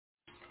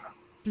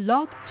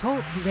Blog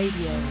Talk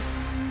Radio.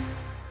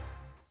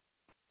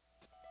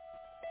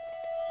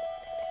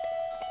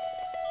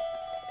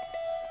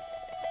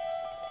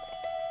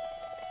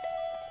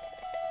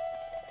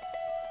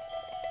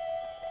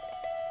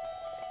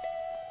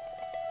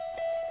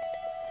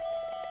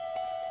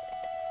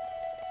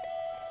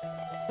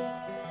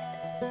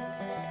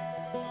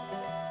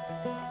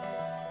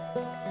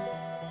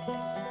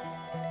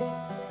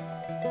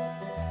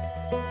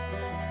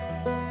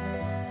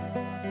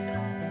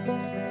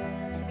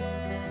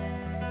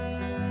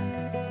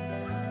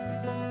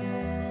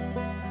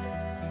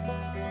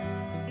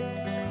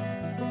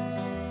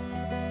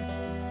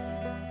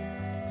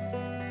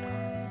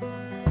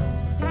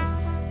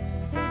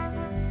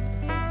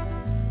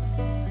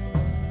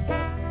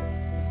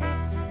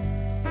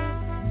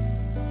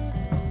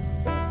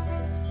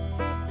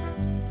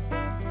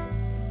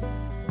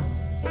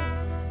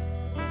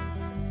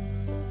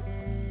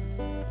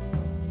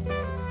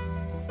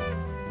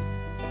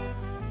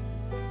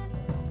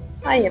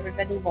 Hi,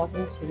 everybody.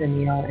 Welcome to the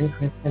Neil and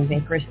Kristin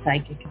Baker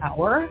Psychic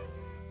Hour.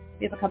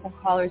 We have a couple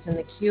callers in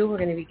the queue. We're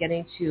going to be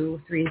getting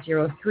to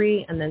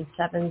 303 and then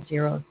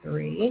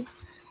 703.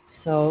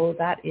 So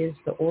that is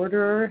the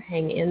order.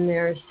 Hang in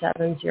there.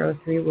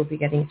 703 we'll be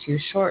getting to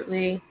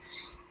shortly.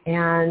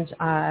 And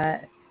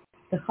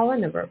the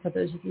call-in number, for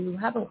those of you who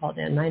haven't called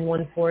in,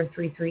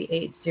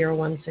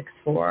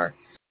 914-338-0164.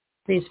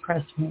 Please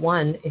press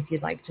 1 if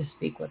you'd like to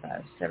speak with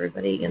us.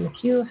 Everybody in the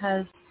queue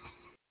has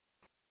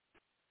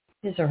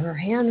his or her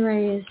hand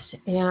raised,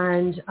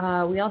 and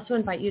we also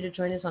invite you to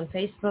join us on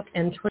Facebook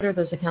and Twitter.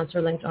 Those accounts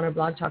are linked on our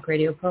Blog Talk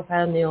Radio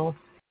profile, Neil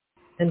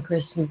and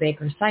Kristin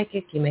Baker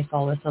Psychic. You may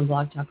follow us on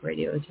Blog Talk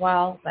Radio as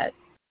well, but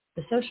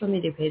the social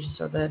media pages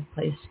are the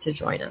place to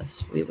join us.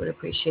 We would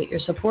appreciate your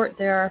support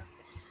there,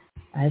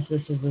 as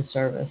this is a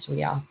service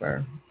we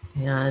offer,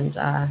 and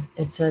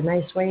it's a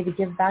nice way to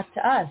give back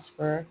to us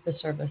for the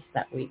service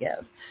that we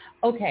give.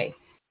 Okay.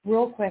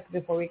 Real quick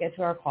before we get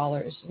to our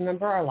callers,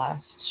 remember our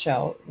last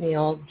show,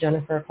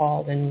 Jennifer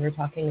called and we were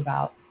talking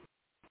about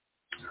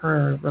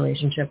her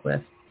relationship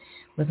with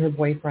her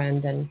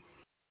boyfriend, and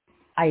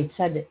I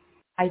said,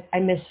 I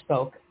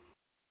misspoke,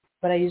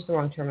 but I used the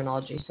wrong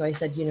terminology. So I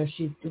said,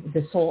 she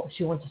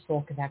wants a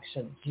soul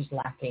connection. She's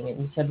lacking.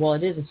 And you said, well,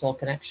 it is a soul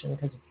connection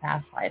because of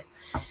past life.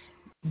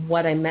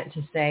 What I meant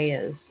to say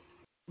is,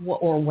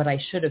 or what I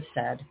should have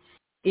said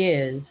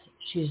is,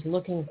 she's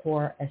looking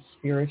for a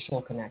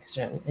spiritual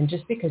connection. And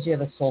just because you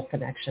have a soul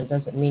connection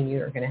doesn't mean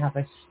you're going to have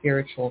a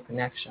spiritual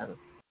connection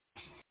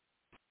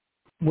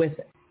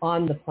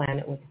on the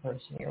planet with the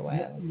person you're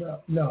with.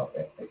 No.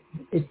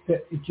 It's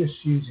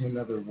just using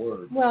another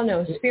word. Well,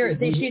 no, spirit.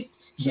 She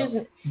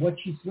doesn't. What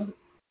she's looking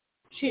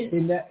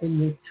in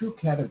the true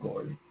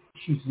category,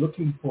 she's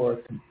looking for a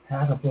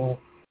compatible,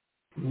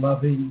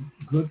 loving,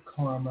 good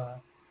karma,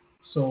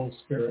 soul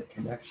spirit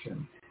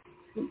connection.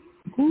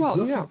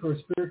 Looking for a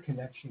spirit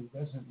connection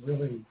doesn't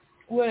really.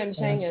 What I'm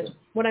saying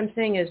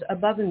is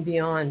above and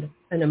beyond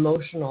an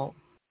emotional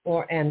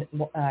and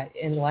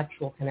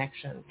intellectual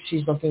connection,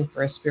 she's looking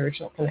for a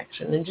spiritual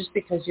connection. And just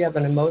because you have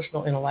an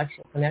emotional,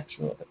 intellectual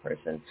connection with a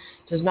person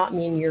does not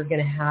mean you're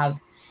going to have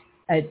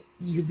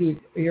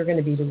you're going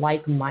to be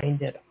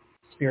like-minded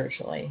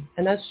spiritually.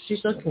 And that's what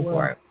she's looking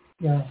for.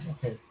 Yeah.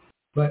 Okay.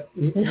 But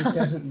it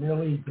doesn't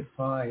really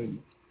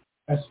define.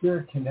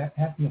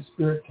 Having a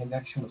spirit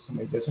connection with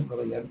somebody doesn't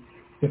really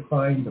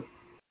define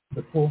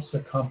the full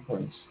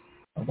circumference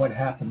of what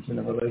happens in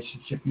a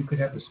relationship. You could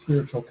have a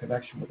spiritual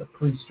connection with a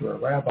priest or a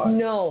rabbi.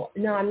 No,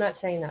 I'm not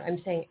saying that.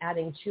 I'm saying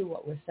adding to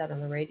what was said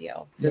on the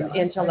radio, the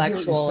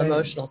intellectual,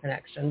 emotional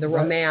connection, the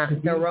romance.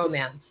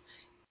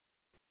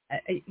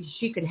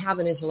 She can have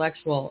an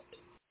intellectual,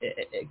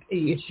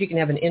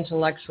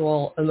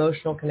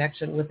 emotional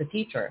connection with a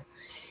teacher.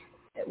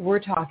 We're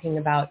talking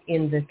about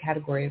in the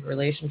category of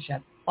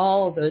relationship.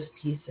 All of those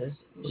pieces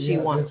she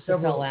wants to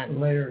fill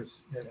in. Layers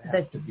that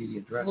have to be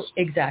addressed.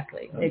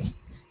 Exactly.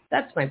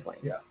 That's my point.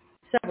 Yeah.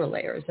 Several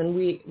layers, and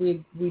we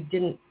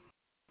didn't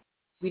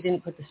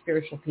put the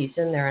spiritual piece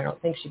in there. I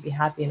don't think she'd be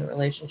happy in a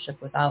relationship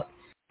without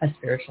a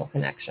spiritual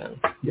connection,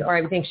 or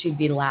I think she'd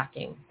be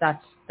lacking.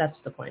 That's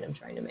the point I'm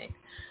trying to make.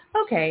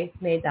 Okay,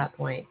 made that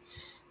point.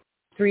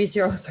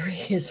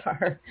 303 is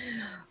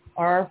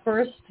our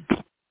first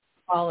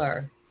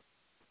caller.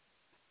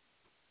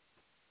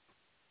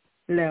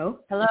 Hello.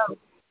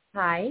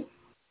 Hi.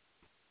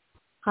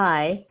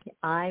 Hi.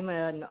 I'm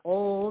an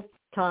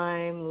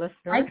old-time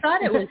listener. I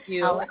thought it was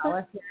you,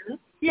 Allison.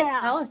 Yeah.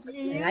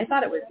 Allison. I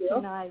thought it was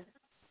you.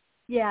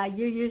 Yeah,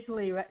 you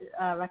usually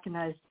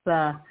recognize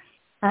the.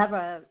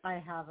 I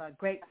have a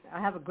great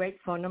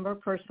phone number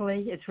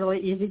personally. It's really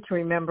easy to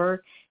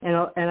remember, and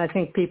I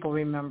think people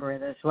remember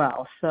it as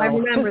well. So I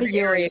remember the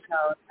area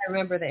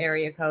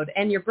code.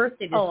 And your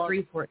birthday is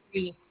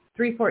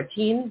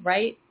 314,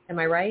 right? Am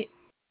I right?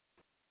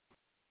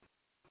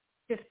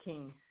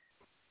 15.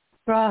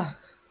 Well,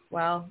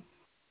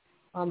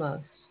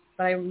 almost.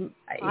 But I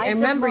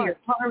remember your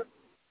car.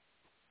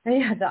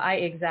 Yeah,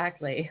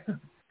 exactly.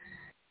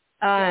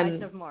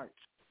 9th of March.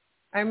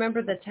 I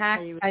remember the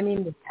taxes.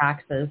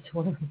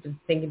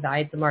 Thinking the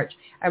Ides of March.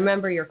 I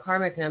remember your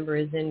karmic number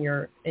is in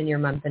your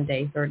month and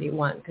day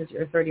 31 because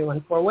you're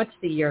 31-4. What's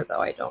the year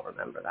though? I don't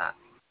remember that.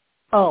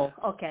 Oh,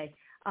 okay.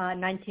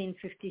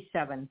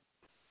 1957.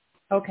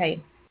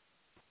 Okay.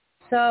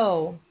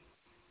 So,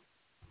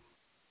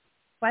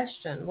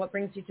 question: what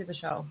brings you to the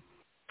show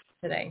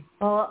today?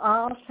 Well,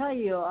 I'll tell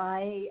you,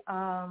 I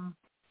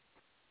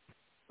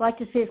like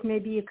to see if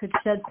maybe you could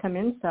shed some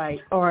insight,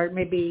 or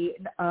maybe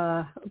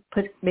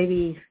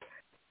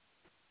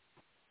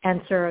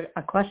answer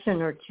a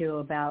question or two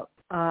about.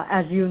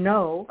 As you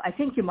know, I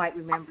think you might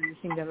remember. You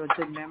seem to have a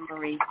good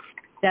memory.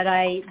 That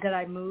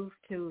I moved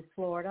to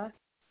Florida.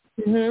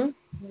 Mhm.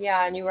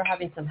 Yeah, and you were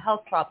having some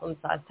health problems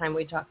last time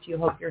we talked to you.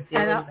 Hope you're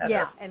feeling better.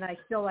 Yeah, and I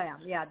still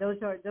am. Yeah,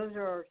 those are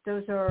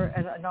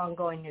an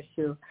ongoing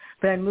issue.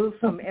 But I moved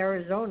from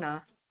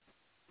Arizona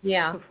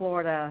to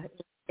Florida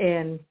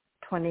in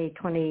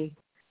 2020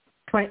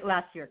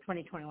 last year,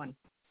 2021,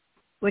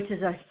 which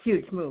is a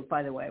huge move,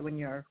 by the way, when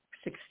you're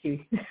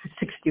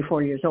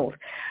 64 years old.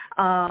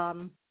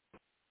 And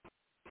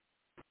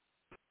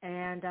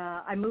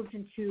I moved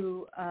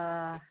into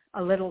a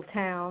little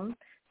town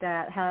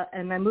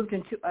and I moved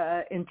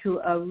into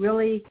a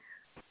really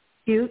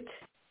cute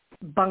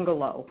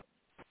bungalow.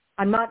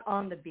 I'm not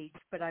on the beach,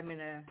 but I'm in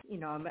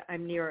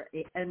I'm near.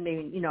 I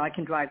mean, I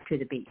can drive to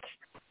the beach,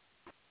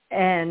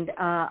 and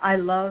I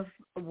love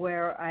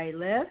where I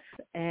live.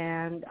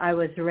 And I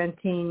was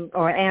renting,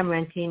 or am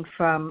renting,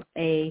 from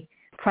a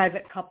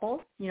private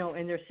couple,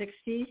 in their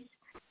 60s.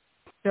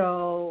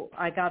 So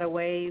I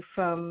finally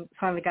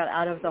got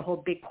out of the whole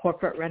big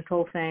corporate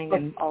rental thing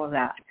and all of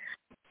that.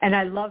 And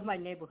I love my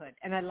neighborhood,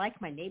 and I like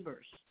my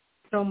neighbors.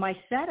 So my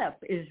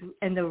setup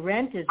and the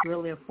rent is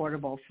really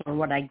affordable for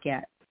what I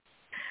get.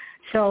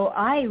 So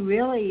I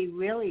really,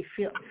 really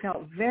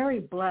felt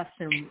very blessed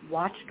and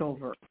watched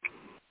over,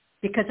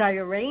 because I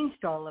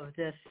arranged all of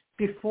this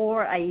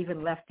before I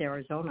even left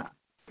Arizona,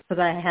 because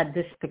I had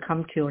this to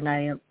come to when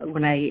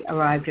I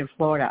arrived in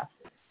Florida.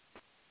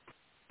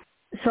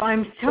 So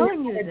I'm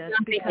telling you this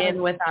because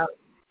in without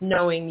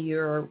knowing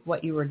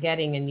what you were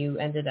getting, and you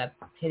ended up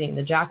hitting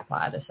the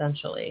jackpot,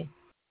 essentially.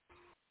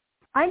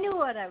 I knew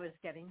what I was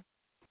getting.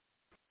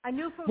 I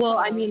knew from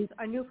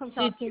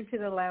talking to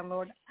the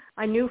landlord.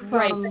 I knew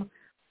from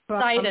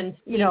sight and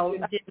you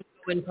didn't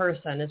go in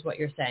person, is what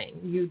you're saying.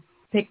 You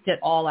picked it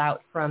all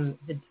out from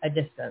a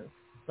distance,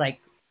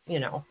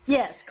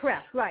 Yes,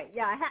 correct. Right.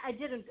 Yeah, I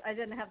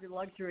didn't have the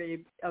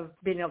luxury of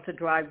being able to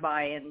drive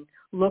by and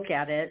look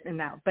at it and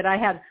that, but I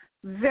had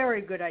very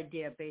good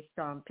idea based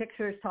on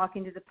pictures,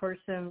 talking to the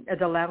person,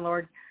 the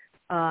landlord.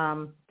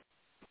 But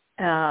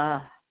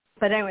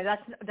anyway,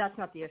 that's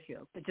not the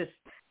issue.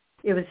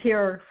 It was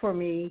here for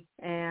me,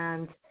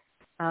 and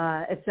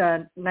it's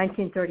a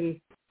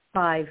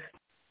 1935,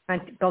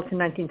 built in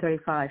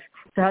 1935.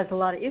 So it has a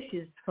lot of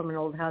issues from an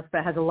old house, but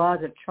it has a lot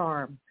of the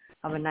charm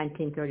of a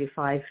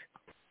 1935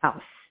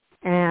 house,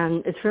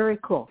 and it's very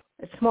cool.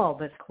 It's small,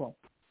 but it's cool.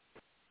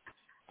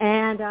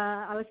 And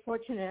I was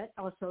fortunate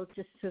also,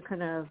 just to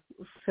kind of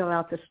fill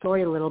out the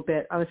story a little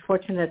bit, I was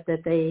fortunate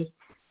that they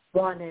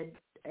wanted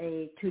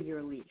a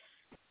 2-year lease.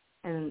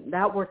 And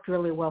that worked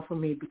really well for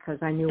me,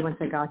 because I knew once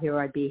I got here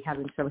I'd be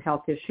having some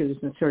health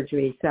issues and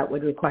surgeries that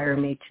would require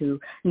me to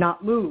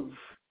not move,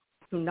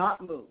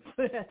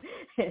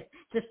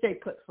 just stay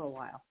put for a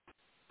while.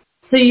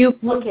 So you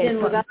moved in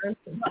what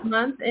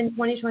month in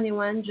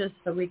 2021, just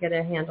so we get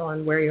a handle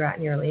on where you're at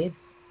in your lease?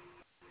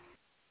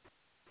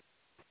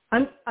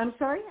 I'm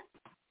sorry?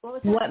 What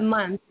was that?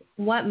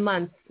 What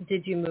month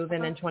did you move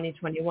in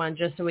 2021,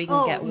 just so we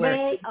can get where?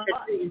 May.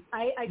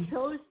 I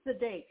chose the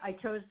date.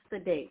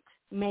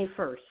 May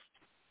 1st.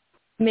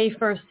 May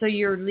 1st. So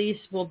your lease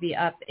will be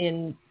up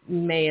in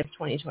May of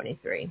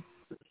 2023.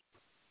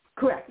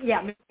 Correct.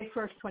 Yeah, May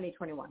 1st,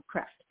 2021.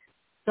 Correct.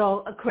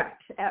 So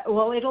correct.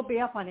 Well, it'll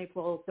be up on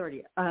April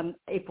 30th.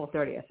 April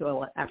 30th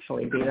will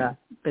actually be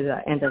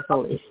the end of the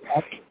lease.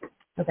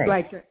 Okay.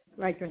 Right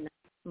during the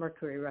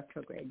Mercury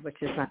retrograde,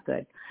 which is not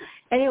good.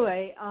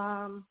 Anyway,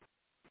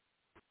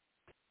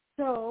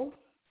 so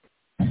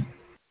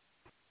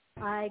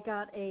I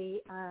got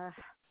a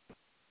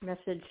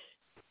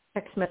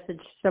text message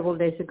several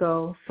days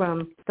ago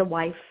from the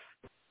wife,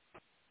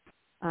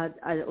 a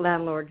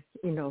landlord.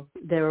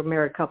 They were a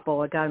married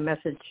couple. I got a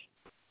message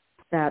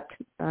that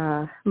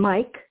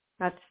Mike,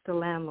 that's the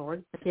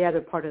landlord, the other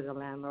part of the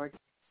landlord,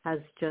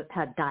 had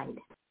died.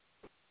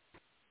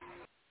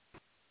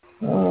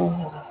 Oh.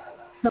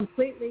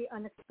 Completely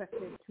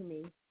unexpected to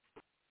me.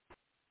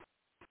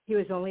 He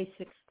was only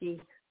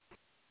 60.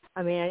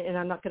 I mean, and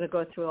I'm not going to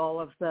go through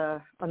all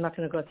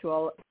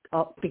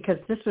because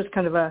this was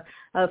kind of a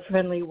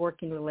friendly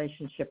working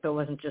relationship. It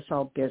wasn't just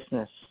all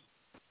business.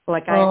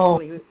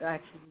 I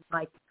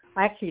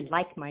actually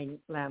like my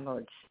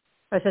landlords.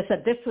 As I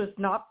said, this was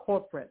not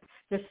corporate.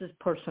 This is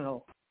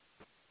personal.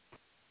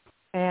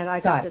 And I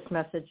got this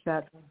message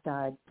that he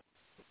died.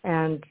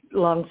 And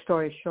long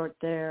story short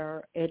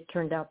there, it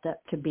turned out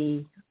that to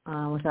be,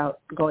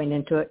 without going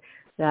into it,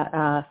 that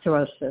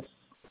cirrhosis.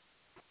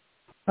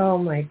 Oh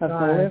my of the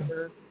God.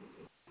 liver,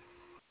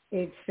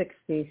 age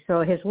 60.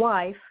 So his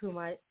wife, whom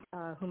I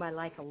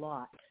like a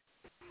lot,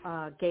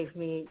 gave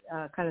me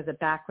kind of the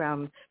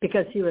background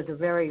because he was a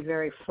very,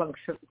 very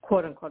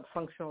quote unquote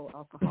functional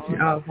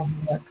alcoholic.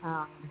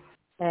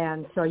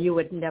 And so you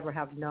would never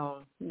have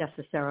known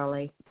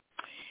necessarily.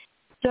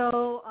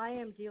 So I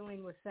am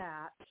dealing with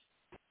that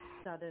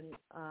sudden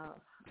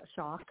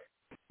shock,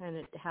 and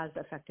it has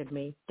affected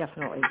me,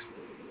 definitely.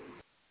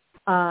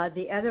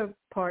 The other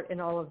part in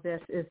all of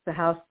this is the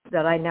house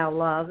that I now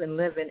love and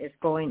live in is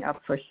going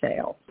up for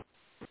sale.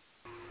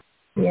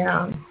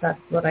 Yeah,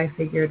 that's what I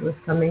figured was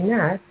coming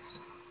next.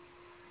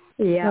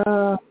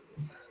 Yeah.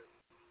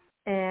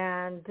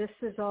 And this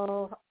is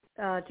all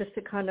just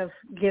to kind of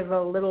give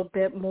a little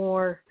bit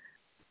more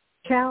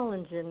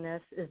challenge in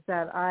this is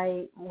that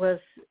I was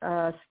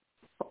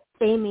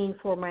aiming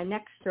for my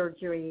next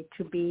surgery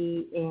to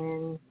be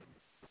in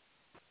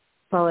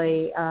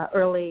probably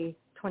early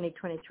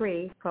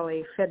 2023,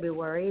 probably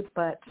February,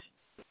 but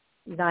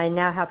I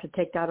now have to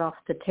take that off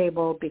the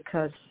table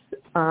because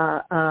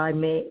I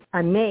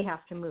may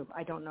have to move.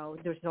 I don't know.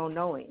 There's no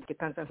knowing.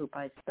 Depends on who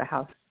buys the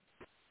house.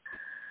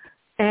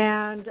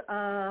 And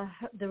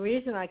the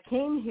reason I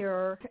came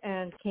here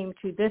and came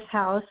to this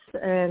house,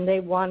 and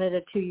they wanted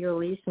a 2-year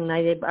lease, and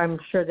I'm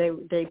sure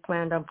they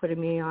planned on putting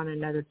me on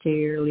another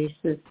 2-year lease,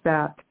 is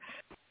that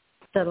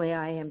suddenly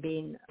I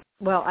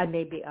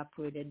may be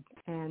uprooted.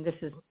 And this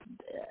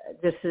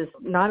is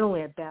not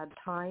only a bad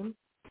time,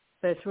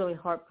 but it's really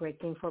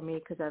heartbreaking for me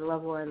because I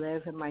love where I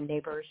live and my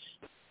neighbors.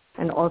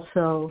 And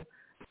also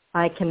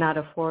I cannot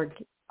afford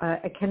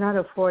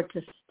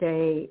to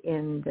stay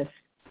in this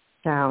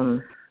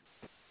town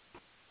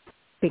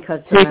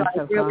because the rents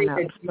have gone up.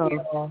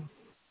 So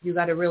you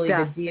got a really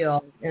good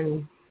deal,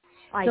 and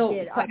I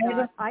did.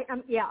 I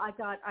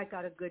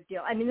got a good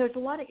deal. I mean, there's a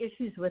lot of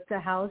issues with the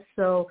house,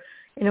 so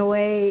in a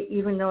way,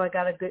 even though I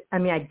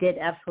did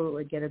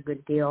absolutely get a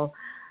good deal.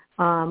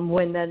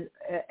 When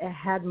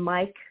had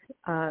Mike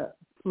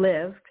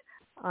lived,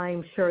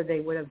 I'm sure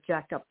they would have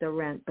jacked up the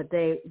rent, but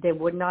they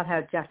would not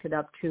have jacked it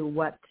up to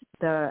what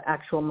the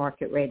actual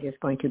market rate is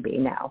going to be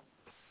now.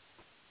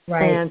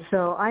 Right. And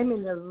so I'm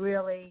in a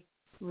really,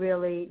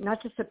 really,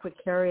 not just a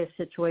precarious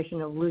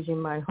situation of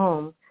losing my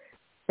home.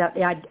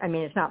 I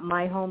mean, it's not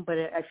my home, but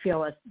I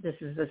feel this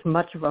is as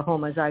much of a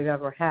home as I've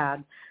ever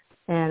had,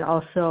 and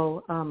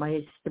also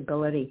my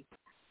stability.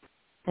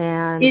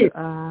 And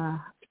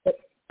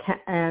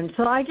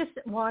so I just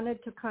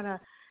wanted to kind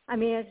of, I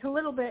mean, it's a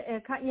little bit, I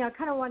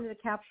kind of wanted to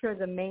capture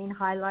the main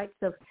highlights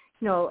of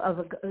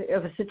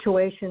a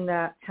situation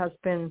that has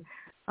been,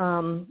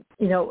 this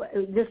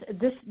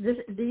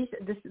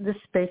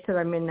space that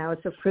I'm in now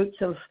is the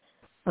fruits of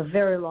a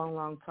very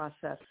long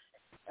process.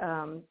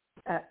 To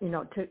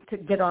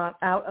get out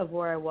of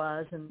where I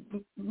was and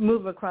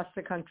move across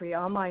the country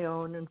on my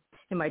own and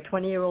in my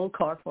 20-year-old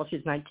car, well,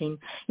 she's 19,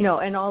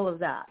 and all of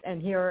that.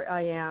 And here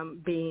I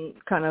am being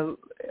kind of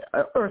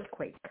an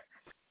earthquake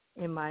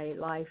in my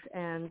life.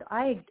 And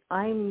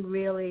I'm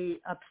really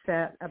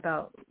upset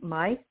about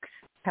Mike's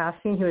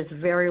passing. He was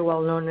very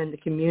well known in the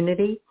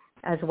community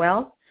as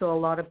well. So a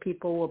lot of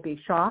people will be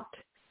shocked.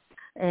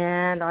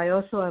 And I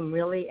also am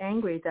really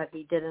angry that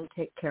he didn't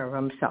take care of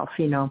himself,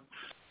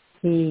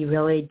 He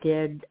really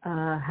did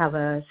have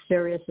a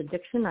serious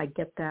addiction. I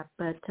get that,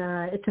 but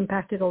it's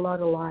impacted a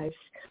lot of lives,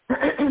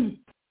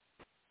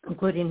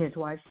 including his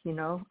wife's,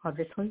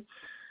 obviously.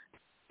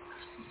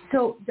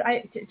 So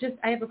I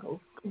have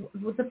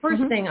the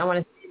first thing I want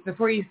to say,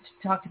 before you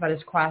talked about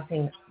his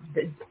crossing,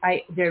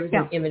 there was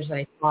an image that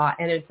I saw,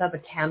 and it's of a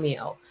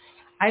cameo.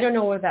 I don't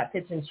know whether that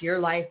fits into your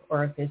life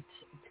or if it's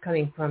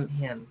coming from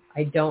him.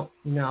 I don't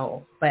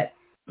know, but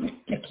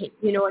a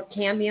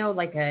cameo,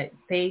 like a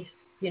face,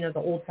 the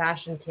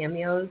old-fashioned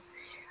cameos.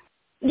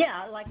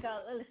 Yeah,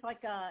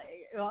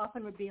 it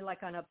often would be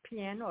like on a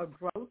pin or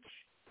brooch,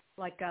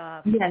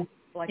 yes,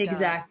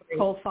 exactly. A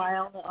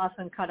profile,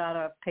 often cut out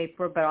of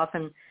paper, but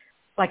often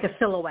like a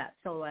silhouette,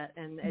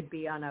 and it'd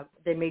be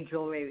they made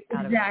jewelry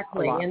out of it.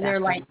 Exactly, and they're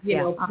like,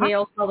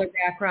 pale color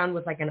background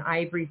with like an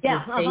ivory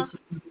face,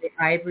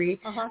 ivory.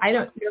 I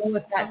don't know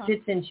if that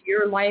fits into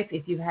your life,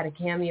 if you've had a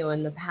cameo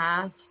in the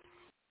past,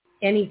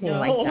 anything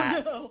like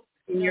that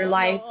in your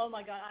life. No, oh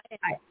my God,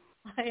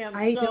 I am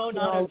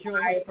not a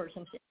jewelry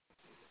person.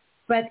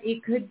 But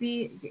it could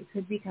be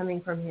coming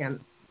from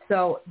him.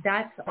 So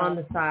that's on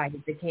the side,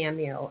 the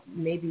cameo.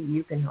 Maybe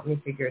you can help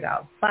me figure it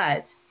out.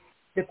 But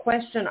the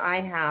question I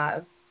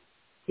have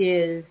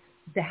is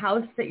the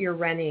house that you're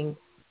renting,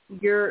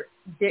 is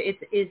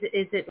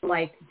it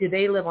like, do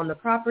they live on the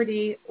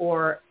property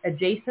or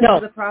adjacent to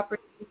the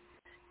property?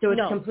 So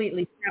it's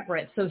completely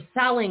separate. So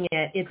selling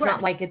it's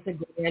not like it's a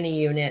granny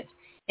unit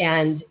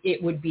and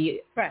it would be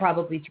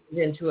probably turned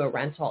into a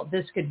rental.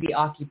 This could be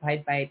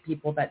occupied by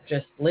people that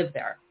just live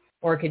there.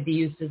 Or it could be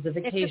used as a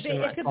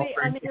vacation rental.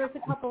 There's a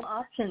couple of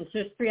options.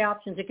 There's 3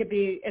 options. It could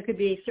be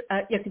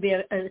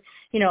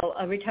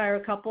a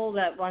retired couple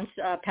that wants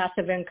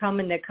passive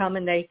income, and they come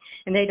and they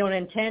don't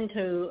intend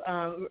to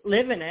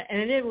live in it,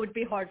 and it would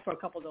be hard for a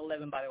couple to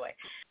live in, by the way.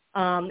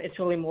 It's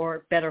really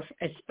more better.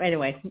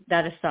 Anyway,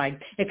 that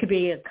aside, it could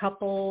be a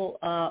couple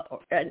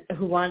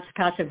who wants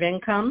passive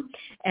income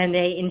and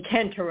they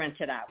intend to rent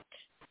it out.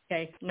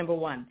 Okay, number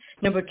one.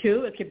 Number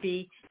two, it could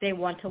be they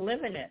want to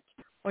live in it.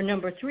 Or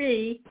number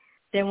three,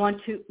 they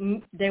want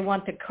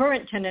the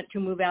current tenant to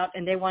move out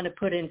and they want to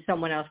put in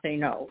someone else they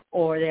know,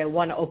 or they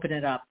want to open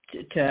it up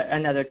to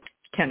another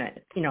tenant.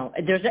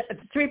 There's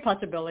three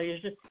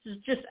possibilities. There's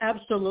just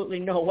absolutely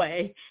no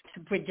way to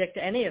predict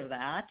any of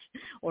that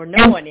or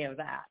know any of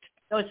that.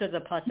 Those are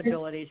the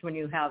possibilities when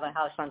you have a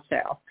house on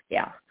sale.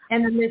 Yeah.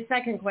 And then the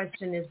second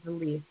question is the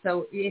lease.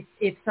 So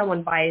if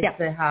someone buys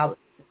the house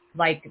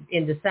like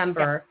in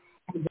December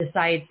and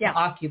decides to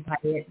occupy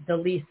it, the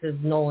lease is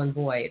null and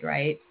void,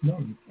 right?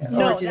 No,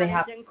 or do they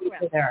have to keep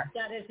it there?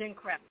 That is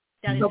incorrect.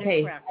 That is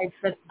incorrect.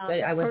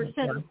 I wasn't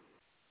sure.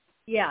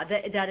 Yeah,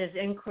 that is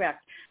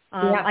incorrect.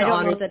 I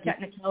don't know the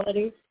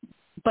technicalities,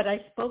 but I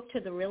spoke to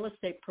the real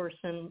estate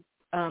person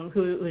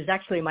who is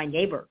actually my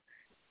neighbor,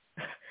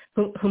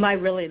 whom I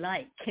really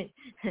like.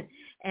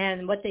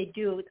 And what they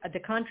do, the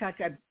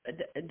contract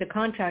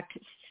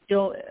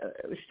still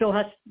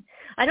has.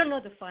 I don't know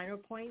the finer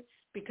points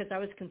because I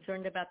was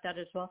concerned about that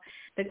as well.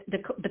 But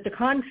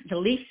the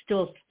lease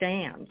still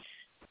stands.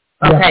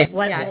 Okay.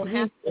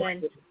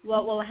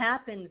 What will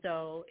happen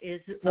though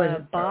is a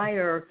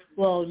buyer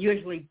will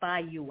usually buy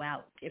you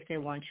out if they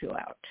want you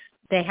out.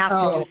 They have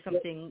to do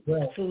something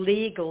that's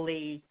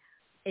legally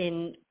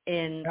in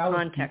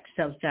context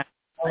of that.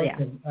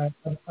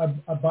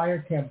 A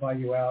buyer can't buy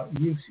you out.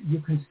 You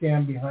can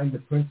stand behind the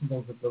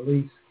principles of the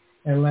lease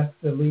unless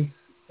the lease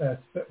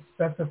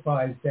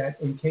specifies that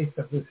in case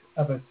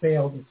of a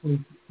sale, this lease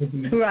could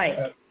be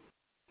right.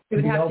 It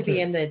would have to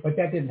be in the. But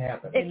that didn't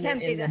happen. It can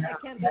be that. It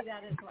can be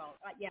that as well.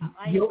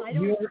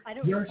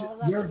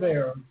 You're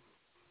there,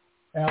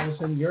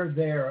 Allison. You're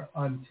there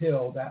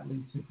until that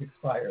lease is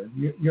expired.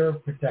 You're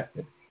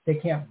protected. They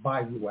can't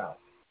buy you out.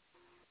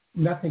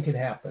 Nothing can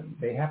happen.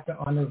 They have to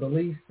honor the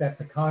lease. That's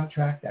a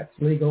contract. That's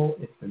legal.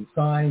 It's been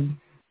signed.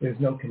 There's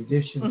no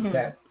conditions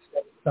that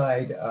set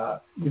aside.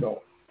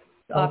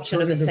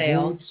 Option of the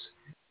sale. Routes.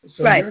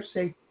 So you're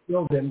safe to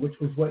build in, which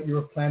was what you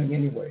were planning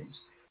anyways.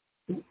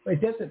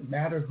 It doesn't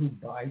matter who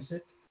buys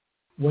it,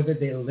 whether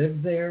they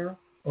live there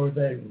or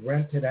they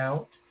rent it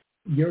out.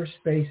 Your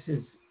space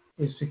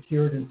is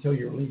secured until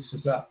your lease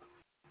is up.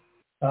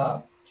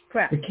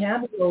 Correct.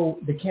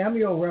 The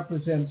cameo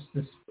represents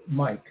this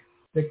Mike.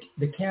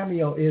 The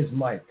cameo is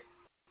Mike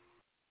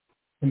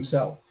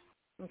himself.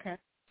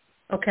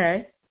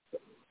 Okay.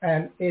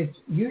 And it's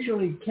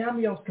usually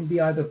cameos can be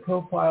either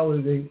profile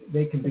or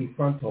they can be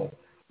frontal.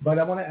 But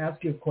I want to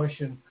ask you a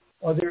question.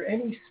 Are there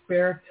any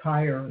spare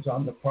tires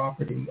on the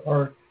property,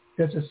 or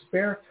does a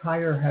spare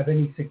tire have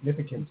any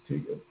significance to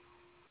you?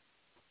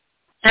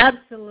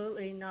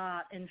 Absolutely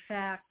not. In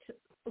fact,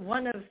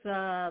 one of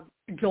the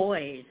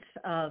joys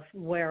of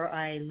where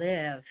I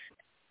live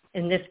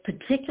in this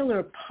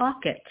particular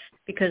pocket,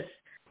 because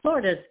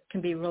Florida can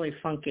be really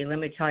funky, let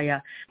me tell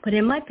you, but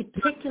in my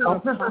particular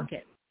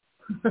pocket,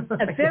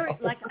 literally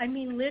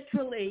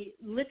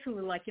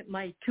like at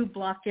my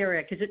 2-block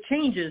area, because it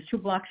changes 2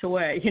 blocks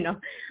away,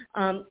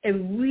 it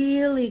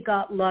really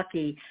got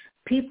lucky.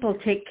 People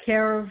take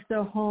care of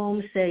their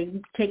homes. They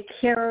take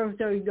care of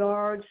their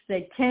yards.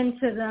 They tend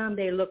to them.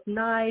 They look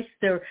nice.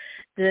 They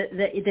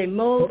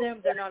mow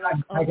them. They're not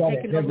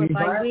taken over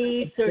by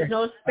weeds. There's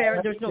no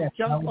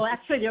junk. Well,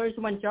 actually, there is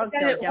one junk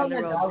down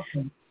the road.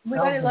 We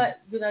got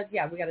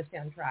to stay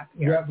on track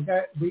here.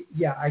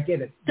 I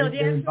get it. So the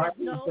answer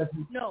is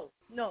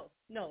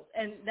no.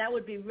 And that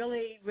would be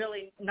really,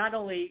 really not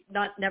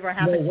never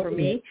happened for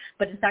me,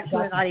 but it's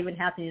actually not even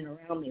happening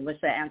around me was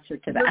the answer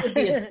to that. It would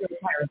be a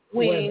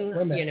wing,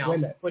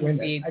 wouldn't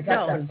be. I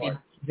got that part.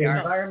 The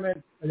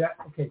environment.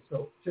 Okay,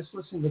 so just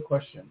listen to the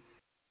question.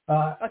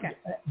 Okay.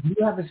 Do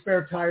you have a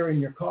spare tire in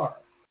your car?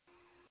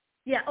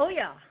 Yeah. Oh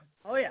yeah.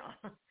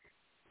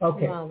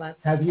 Okay. Well,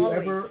 have you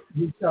ever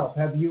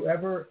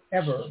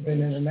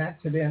been in an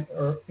accident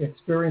or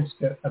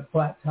experienced a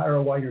flat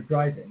tire while you're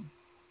driving?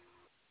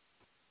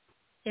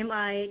 In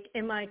my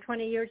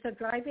 20 years of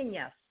driving,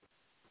 yes.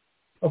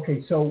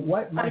 Okay, so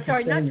what? I'm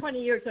sorry, not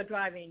 20 years of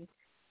driving.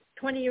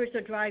 20 years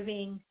of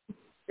driving.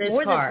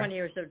 More than 20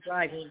 years of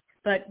driving,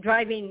 but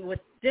driving with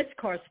this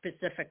car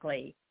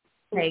specifically.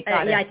 Okay,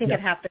 got it. I think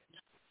it happened.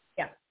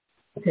 Yeah.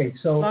 Okay,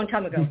 so long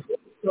time ago.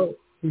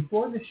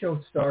 Before the show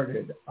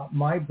started,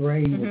 my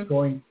brain was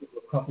going through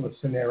a couple of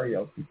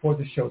scenarios before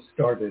the show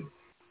started,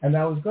 and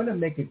I was going to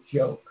make a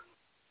joke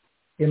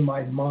in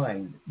my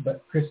mind,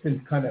 but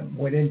Kristin kind of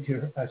went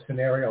into a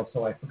scenario,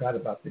 so I forgot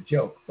about the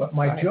joke. But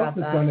my joke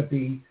was going to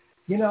be,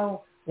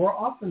 we're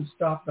often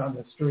stopped on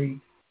the street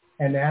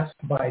and asked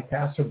by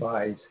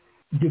passerbys,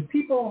 do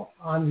people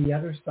on the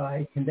other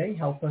side, can they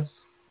help us?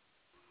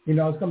 I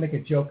was going to make a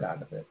joke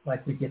out of it,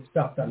 like we get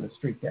stopped on the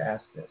street to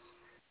ask this.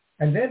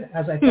 And then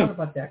as I thought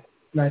about that,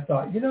 and I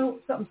thought,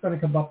 something's going to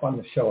come up on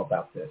the show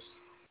about this.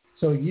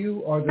 So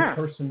you are the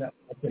person that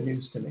brought the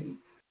news to me.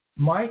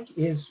 Mike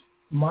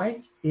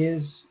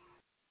is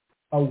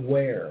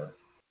aware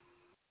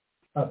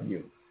of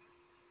you.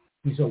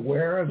 He's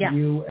aware of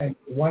you and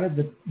one of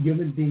the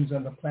human beings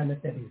on the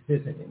planet that he's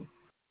visiting.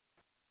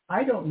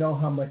 I don't know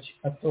how much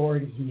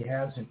authority he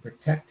has in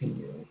protecting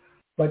you,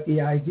 but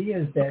the idea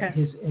is that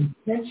his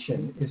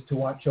intention is to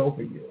watch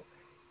over you.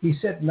 He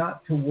said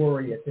not to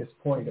worry at this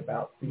point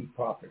about the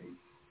property.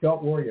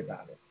 Don't worry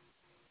about it.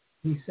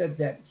 He said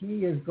that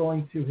he is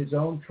going through his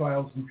own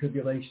trials and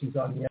tribulations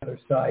on the other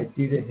side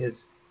due to his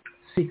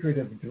secret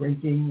of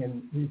drinking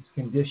and his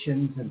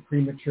conditions and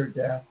premature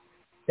death.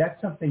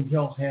 That's something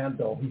he'll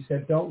handle. He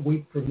said, don't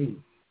weep for me.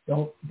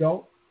 Don't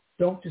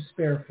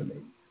despair for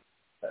me.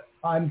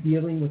 I'm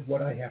dealing with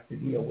what I have to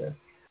deal with.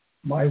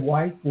 My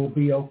wife will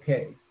be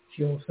okay.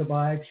 She'll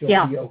survive.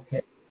 She'll be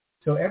okay.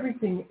 So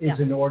everything is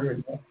in order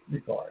in that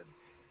regard.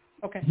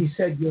 Okay. He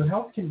said, your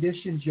health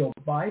conditions, you'll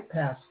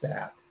bypass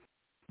that.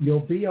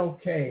 You'll be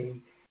okay.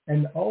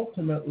 And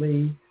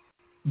ultimately,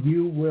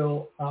 you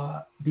will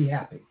be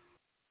happy.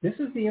 This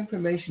is the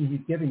information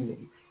he's giving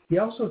me. He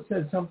also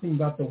said something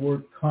about the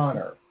word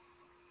Connor.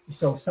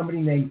 So somebody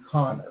named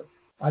Connor.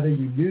 Either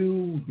you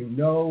knew, you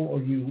know,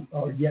 or you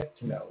are yet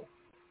to know.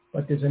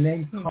 But there's a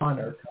name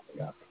Connor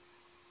coming up.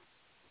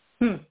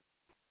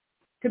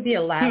 Could be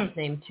a last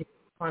name too.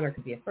 Connor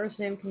could be a first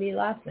name, could be a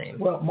last name.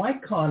 Well,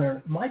 Mike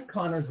Connors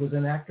was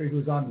an actor who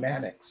was on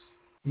Mannix.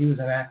 He was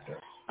an actor.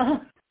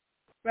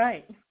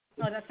 Right.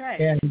 Oh, that's right.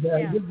 And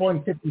you're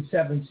born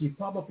 57, so you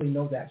probably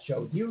know that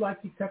show. Do you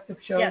like detective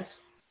shows?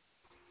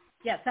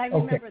 Yes, I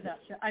remember that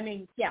show. I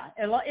mean,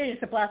 it is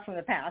a blast from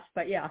the past,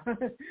 but Do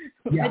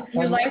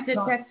you like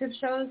detective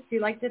shows? Do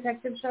you like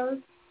detective shows?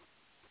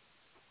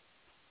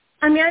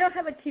 I mean, I don't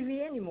have a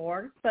TV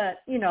anymore,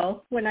 but,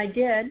 when I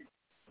did,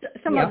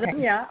 some of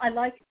them, I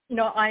like,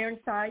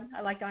 Ironside.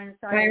 I like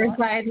Ironside.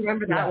 Ironside,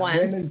 remember that one.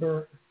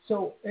 Remember.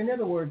 So, in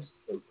other words,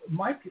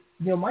 Mike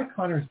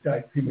Connors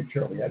died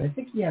prematurely, and I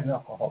think he had an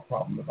alcohol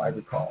problem, if I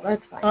recall.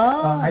 That's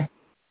fine.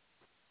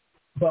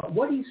 But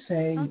what he's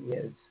saying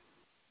is,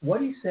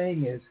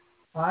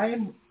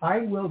 I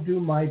will do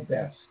my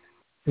best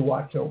to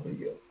watch over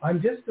you.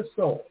 I'm just a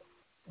soul.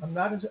 I'm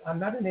not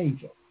an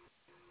angel,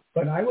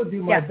 but I will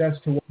do my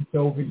best to watch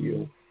over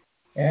you.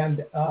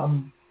 And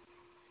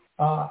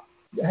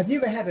have you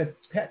ever had a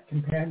pet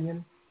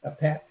companion, a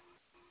pet?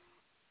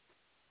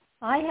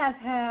 I have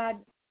had,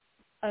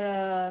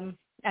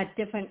 at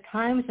different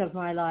times of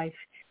my life,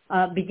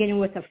 beginning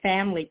with a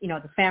family,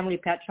 the family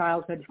pet,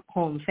 childhood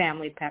home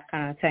family pet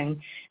kind of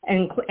thing,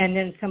 and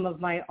then some of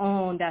my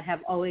own that have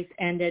always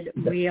ended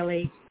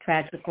really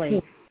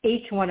tragically.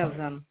 Each one of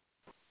them.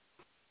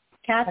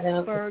 Cats,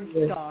 birds,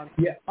 dogs.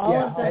 All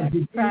of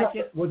them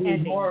tragic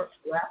endings.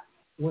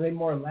 Were they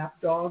more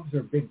lap dogs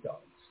or big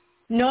dogs?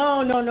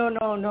 No.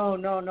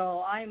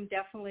 I'm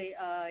definitely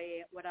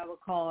what I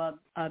would call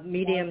a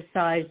medium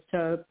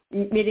to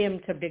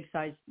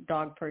big-sized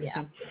dog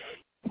person.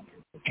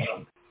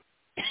 Yeah.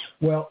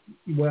 Well,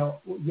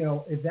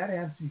 if that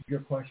answers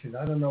your question,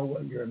 I don't know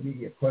what your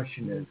immediate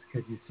question is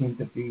because you seem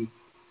to be.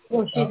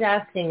 Well, she's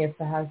asking if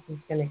the house is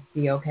going to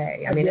be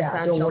okay. I mean,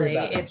 essentially,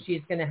 if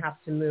she's going to have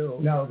to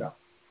move. No.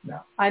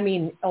 I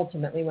mean,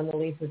 ultimately, when the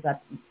lease is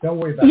up. Don't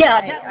worry about it.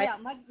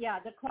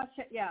 The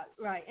question,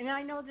 right. And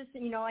I know this,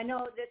 I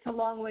know it's a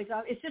long ways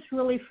out. It's just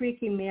really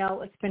freaking me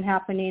out. It's been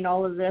happening,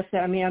 all of this.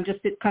 I mean, I'm just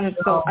kind of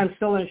I'm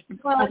still in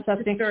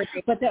processing.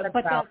 But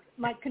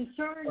my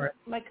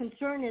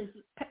concern is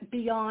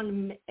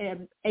beyond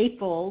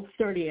April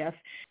 30th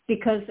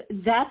because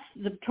that's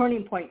the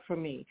turning point for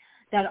me.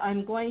 That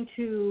I'm going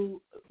to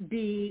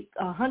be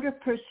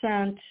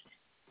 100%.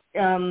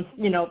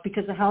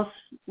 Because the house,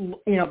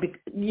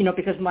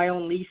 because my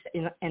own lease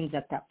ends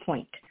at that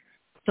point.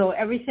 So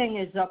everything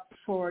is up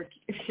for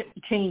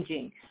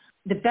changing.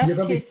 The best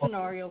case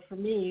scenario for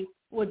me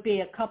would be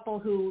a couple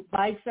who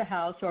buys the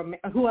house or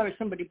whoever,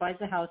 somebody buys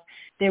the house.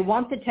 They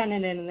want the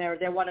tenant in there.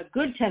 They want a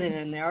good tenant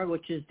in there,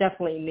 which is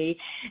definitely me.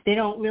 They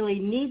don't really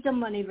need the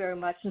money very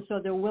much, and so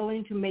they're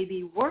willing to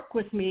maybe work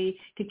with me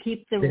to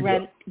keep the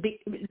rent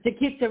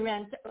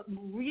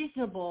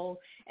reasonable,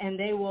 and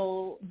they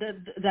will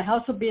the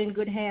house will be in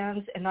good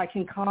hands, and I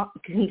can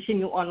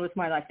continue on with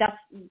my life. That's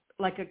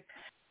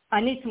I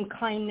need some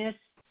kindness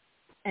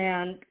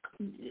and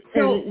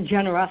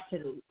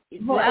generosity.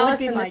 Well, that would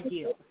be my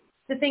deal.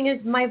 The thing is,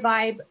 my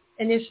vibe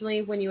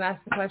initially when you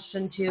asked the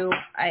question too,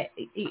 I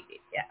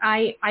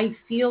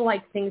feel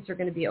like things are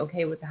going to be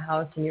okay with the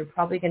house and you're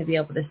probably going to be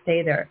able to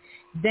stay there.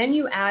 Then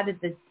you added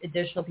this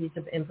additional piece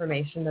of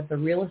information that the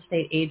real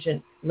estate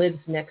agent lives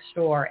next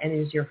door and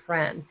is your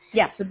friend.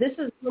 Yeah. So this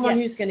is someone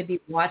who's going to be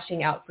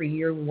watching out for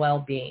your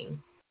well-being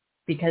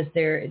because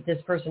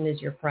this person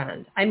is your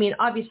friend. I mean,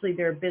 obviously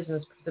they're a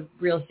business. The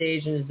real estate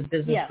agent is a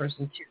business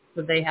person too,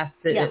 so they have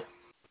to.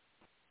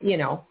 Be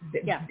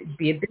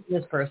a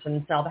business person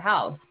and sell the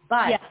house.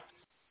 But,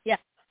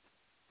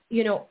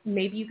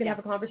 maybe you can have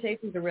a conversation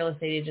with the real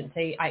estate agent and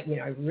say,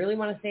 I really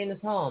want to stay in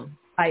this home.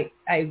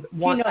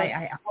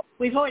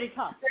 We've already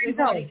talked.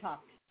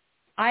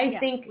 I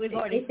think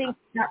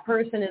that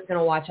person is going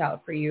to watch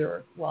out for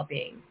your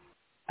well-being.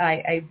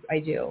 I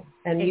do.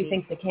 And you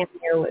think the camp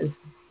here was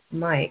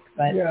Mike,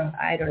 but Yeah.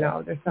 I don't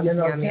know. There's some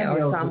Cameo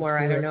cameo is somewhere.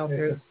 I don't know if it's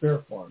there's a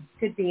spirit form.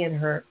 could be in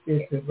her.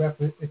 It's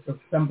a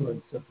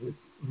semblance of his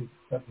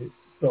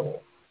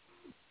soul.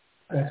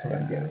 That's what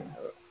I'm getting.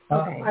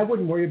 Okay. I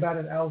wouldn't worry about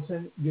it,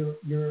 Allison. You're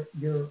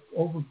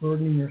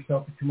overburdening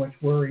yourself with too much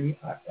worry.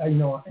 I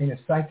know in a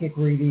psychic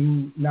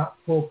reading, not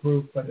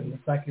foolproof, but in a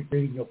psychic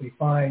reading, you'll be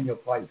fine. You'll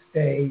probably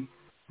stay.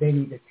 They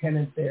need a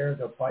tenant there.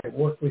 They'll probably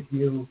work with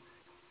you.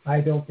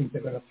 I don't think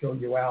they're going to throw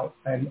you out.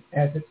 And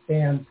as it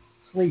stands,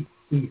 sleep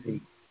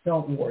easy.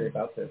 Don't worry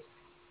about this.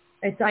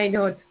 I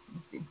know it's,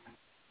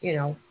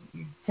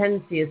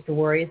 tendency is to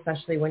worry,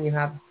 especially when you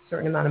have a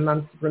certain amount of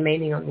months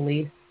remaining on the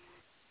lease.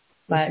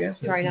 But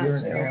try not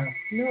to.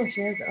 No,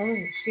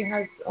 she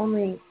has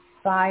only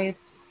 5,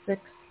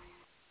 6,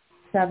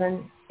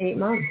 7, 8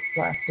 months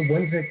left. So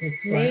when's it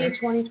expire? May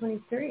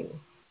 2023.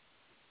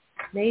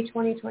 May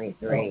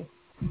 2023.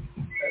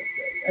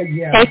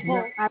 Yeah.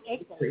 April.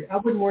 I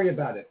wouldn't worry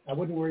about it.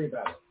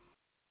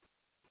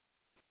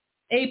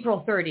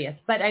 April 30th,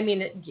 but I mean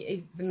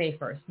May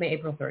 1st,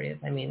 April 30th.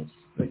 I mean,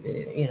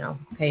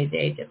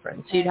 payday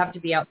difference. You'd have to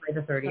be out by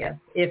the 30th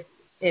if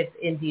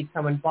indeed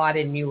someone bought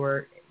it and you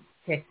were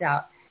kicked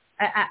out.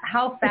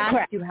 How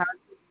fast do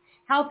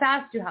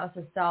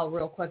houses sell?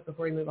 Real quick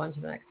before we move on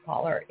to the next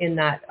caller. In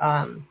that,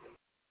 I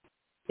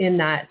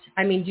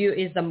mean,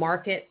 is the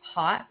market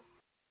hot,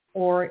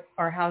 or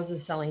are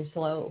houses selling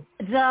slow?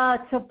 The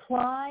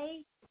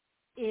supply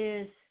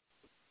is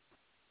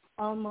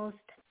almost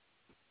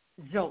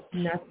zilch.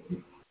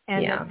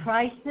 And the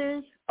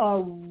prices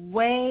are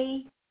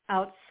way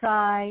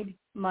outside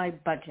my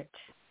budget.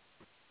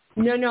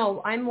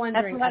 No, I'm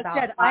wondering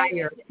about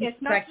buyers,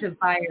 prospective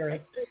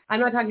buyers. I'm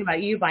not talking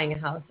about you buying a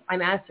house.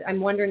 I'm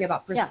wondering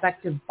about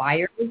prospective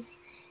buyers.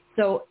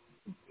 So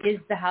is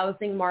the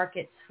housing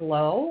market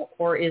slow,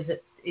 or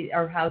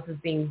are houses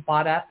being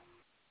bought up?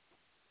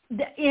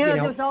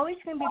 There's always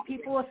going to be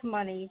people with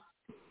money.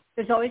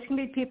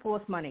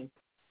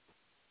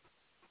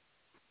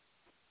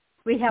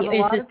 We have a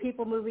lot of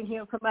people moving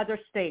here from other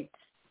states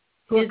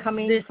who are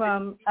coming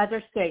from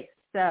other states.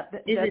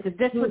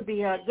 This would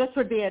be a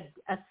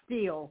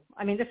steal.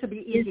 I mean, this would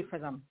be easy for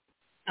them.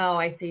 Oh,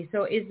 I see.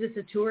 So is this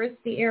a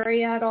touristy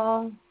area at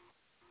all?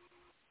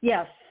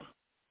 Yes.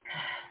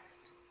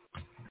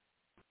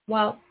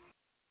 Well,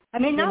 I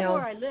mean, not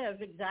where I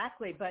live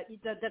exactly, but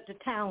the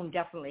town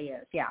definitely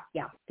is. Yeah.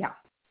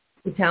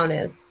 The town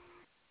is.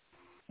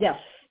 Yes,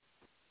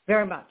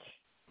 very much.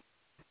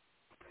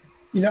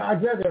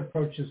 I'd rather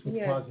approach this with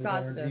positive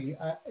energy.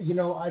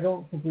 I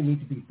don't think we need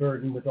to be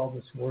burdened with all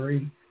this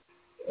worry.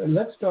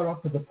 Let's start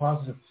off with a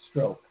positive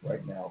stroke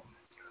right now.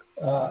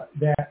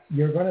 That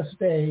you're going to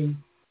stay.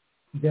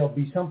 There'll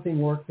be something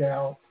worked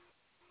out.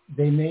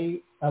 They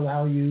may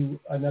allow you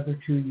another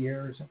 2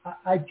 years.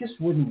 I just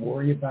wouldn't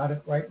worry about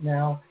it right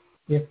now.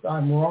 If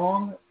I'm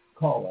wrong,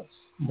 call us.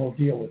 We'll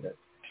deal with it.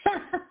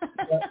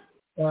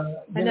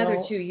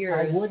 Another 2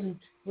 years? I wouldn't.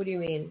 What do you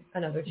mean,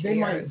 another 2 years? They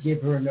might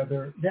give her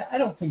another. I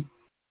don't think.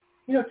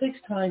 It takes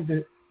time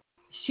to.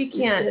 She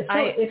can't.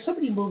 If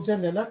somebody moves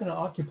in, they're not going to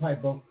occupy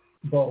both.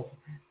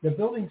 The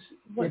buildings,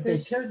 if they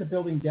tear the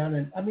building down,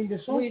 and I mean,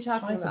 there's all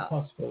kinds of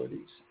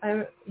possibilities.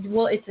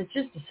 It's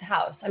just a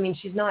house. I mean,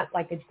 she's not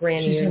like a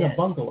granny She's unit. in a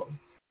bungalow.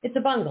 It's a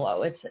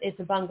bungalow. It's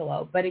a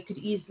bungalow, but it could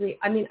easily.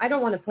 I mean, I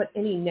don't want to put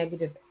any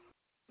negative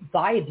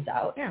vibes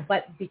out,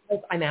 but because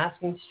I'm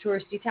asking it's a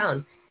touristy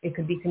town, it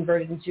could be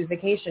converted into a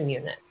vacation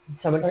unit.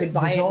 Someone could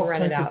buy it and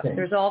rent it out.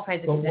 There's all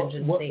kinds of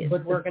contingencies.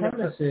 But the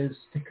premise is,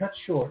 to cut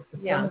short, the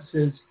premise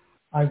is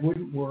I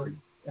wouldn't worry,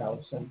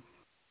 Allison.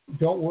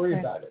 Don't worry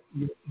about it.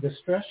 The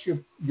stress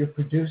you're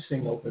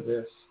producing over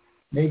this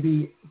may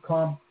be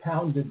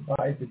compounded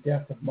by the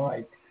death of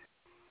Mike.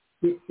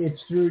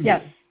 It's through you.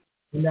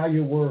 And now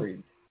you're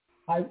worried.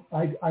 I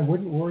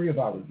wouldn't worry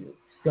about you.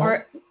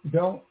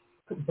 Don't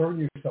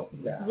burn yourself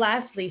with that.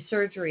 Lastly,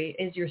 surgery.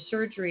 Is your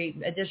surgery,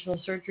 additional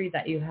surgery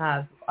that you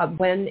have,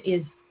 do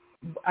you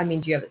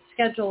have it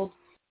scheduled?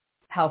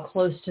 How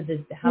close to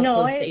the...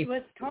 No, it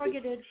was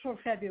targeted for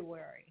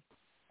February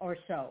or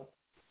so.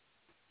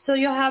 So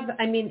you'll have,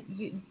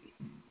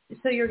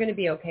 so you're going to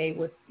be okay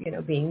with,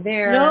 being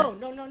there? No.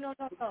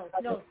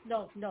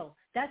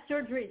 That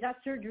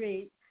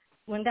surgery,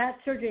 when that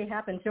surgery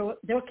happens,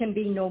 there can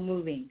be no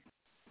moving.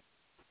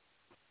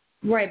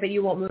 Right, but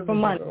you won't move in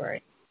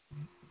February.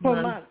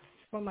 For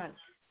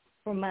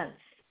months.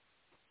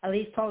 At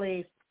least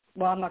probably,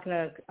 well, I'm not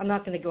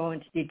going to go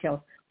into details.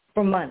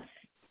 For months.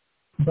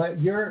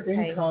 But your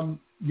income,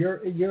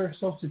 your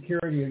Social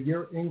Security or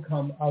your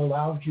income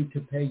allows you to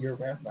pay your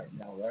rent right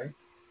now, right?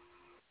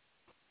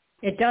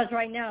 It does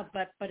right now,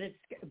 but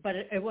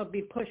it will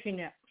be pushing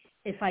it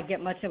if I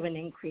get much of an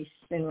increase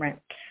in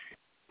rent.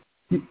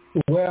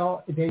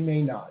 Well, they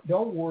may not.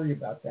 Don't worry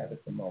about that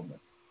at the moment.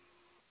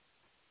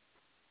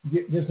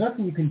 There's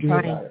nothing you can do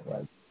about it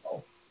right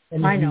now.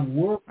 And I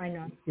know.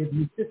 If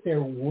you sit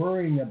there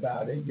worrying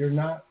about it, you're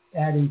not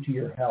adding to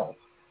your health.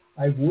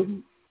 I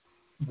wouldn't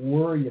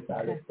worry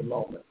about it at the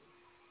moment.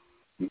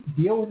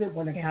 deal with it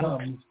when it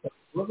comes. But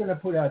we're going to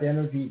put out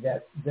energy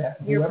that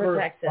You're whoever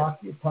protected.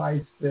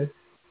 occupies is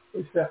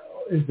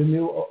the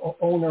new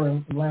owner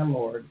and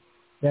landlord,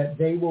 that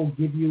they will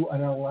give you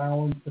an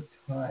allowance of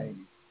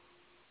time.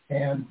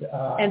 And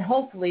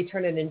hopefully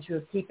turn it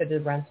into keep it a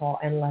rental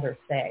and let her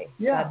stay.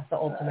 Yeah, that's the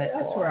ultimate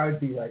goal. That's where I would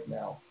be right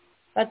now.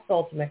 That's the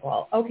ultimate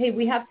goal. Okay,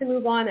 we have to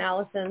move on,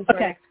 Allison. Okay,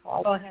 next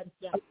call. Go ahead.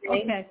 Yeah.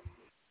 Okay.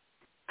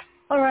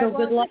 All right. So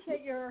good luck. I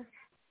appreciate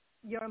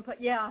your input.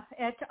 Yeah,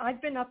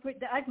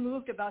 I've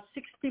moved about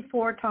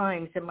 64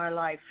 times in my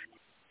life.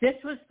 This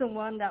was the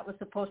one that was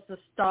supposed to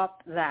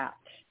stop that.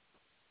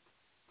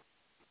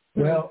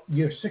 Well,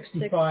 you're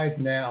 65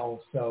 now,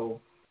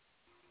 so.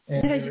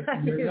 And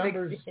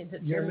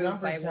your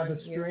numbers have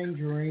a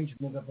strange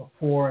arrangement of a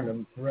 4 in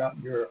them throughout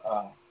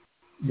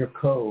your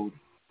code,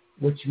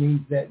 which means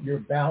that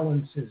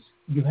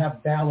you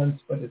have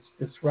balance, but it's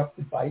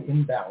disrupted by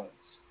imbalance.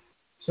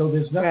 So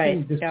there's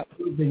nothing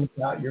disproving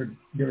about your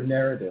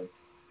narrative.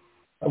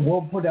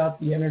 We'll put out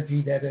the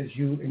energy that as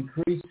you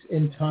increase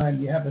in time,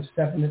 you have a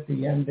 7 at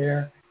the end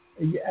there.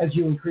 As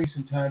you increase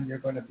in time, you're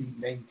going to be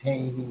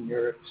maintaining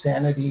your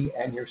sanity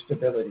and your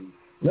stability.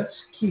 Let's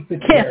keep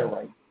it there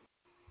right now.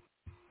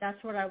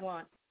 That's what I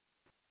want.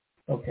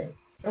 Okay.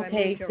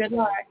 Okay, good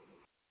luck.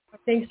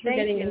 Thanks for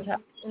getting in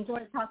touch. Enjoy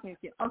talking with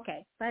you.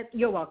 Okay,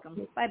 you're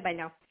welcome. Bye-bye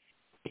now.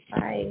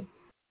 Bye.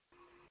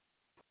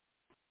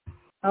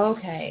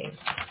 Okay.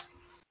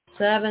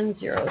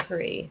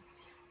 703.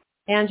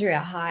 Andrea,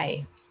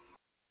 hi.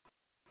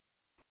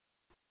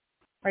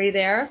 Are you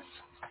there?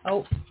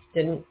 Oh,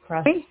 didn't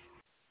press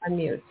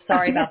unmute.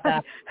 Sorry about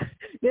that.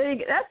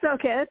 That's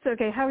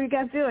okay. How are you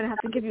guys doing? I have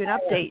to give you an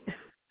update.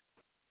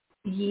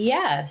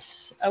 Yes.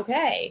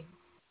 Okay.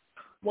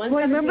 Well,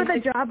 remember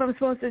the job I'm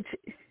supposed to...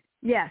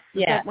 Yes.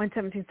 Yeah.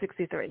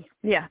 11763.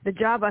 Yeah, the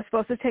job I was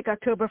supposed to take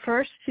October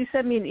 1st. She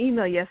sent me an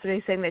email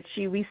yesterday saying that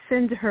she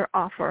rescinded her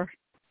offer.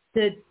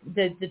 The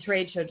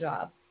trade show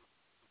job.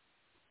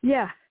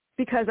 Yeah,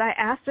 because I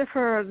asked her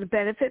for the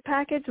benefit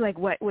package, like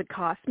what it would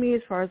cost me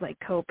as far as like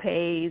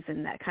co-pays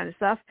and that kind of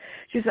stuff.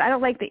 She said, I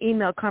don't like the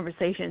email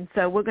conversation,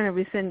 so we're going to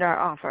rescind our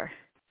offer.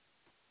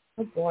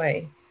 Oh,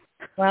 boy.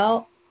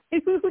 Well...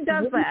 Who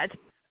does that?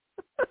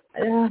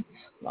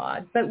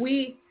 God. But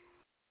we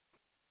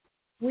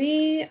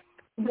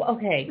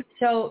okay.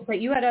 So,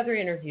 but you had other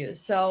interviews,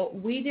 so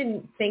we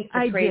didn't think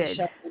the trade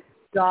show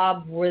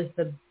job was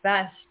the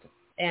best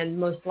and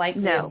most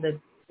likely of the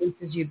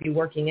places you'd be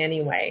working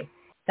anyway.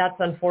 That's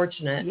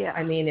unfortunate. Yeah.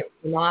 I mean, it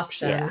was an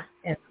option,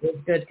 and it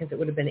was good because it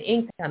would have been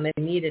income and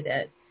needed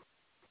it.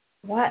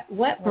 What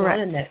went on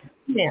in that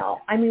email?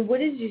 I mean,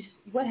 what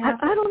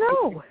happened? I don't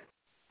know.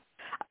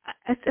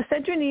 I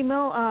sent you an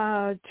email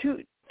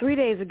 3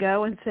 days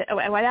ago, and said,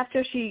 right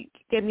after she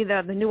gave me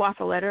the new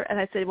offer letter, and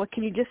I said, well,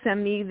 can you just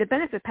send me the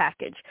benefit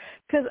package?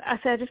 Because I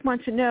said, I just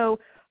want to know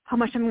how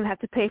much I'm going to have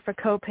to pay for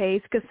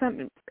co-pays, because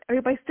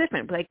everybody's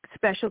different, like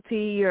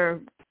specialty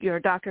or your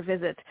doctor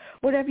visits,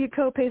 whatever your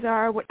co-pays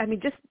are.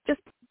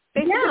 Just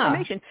basic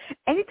information.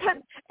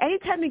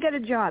 Anytime you get a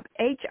job,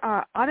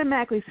 HR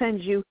automatically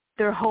sends you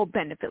their whole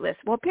benefit list.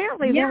 Well,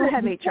 apparently they don't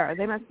have HR.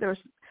 They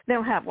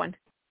don't have one.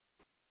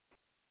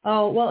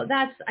 Oh, well,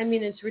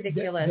 it's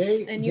ridiculous.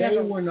 They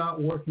were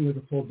not working with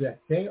a full deck.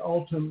 They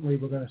ultimately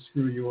were going to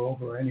screw you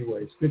over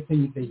anyways. Good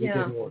thing that you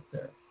didn't work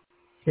there.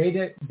 They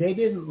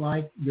didn't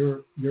like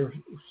your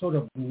sort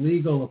of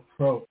legal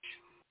approach,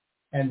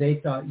 and they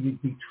thought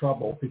you'd be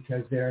trouble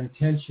because their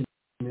intention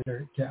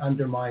is to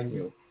undermine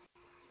you.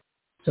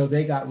 So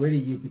they got rid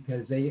of you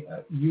because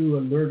you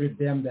alerted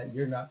them that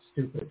you're not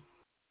stupid.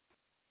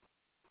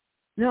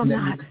 No, I'm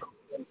not.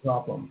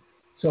 Problem.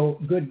 So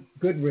good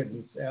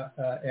riddance,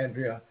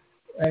 Andrea.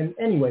 And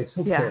anyways,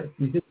 who cares?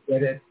 You didn't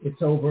get it.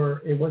 It's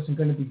over. It wasn't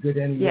going to be good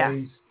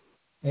anyways.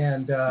 Yeah.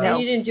 And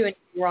you didn't do anything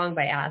wrong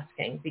by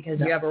asking, because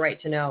you have a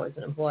right to know as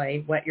an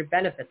employee what your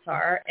benefits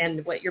are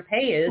and what your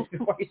pay is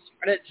before you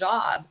start a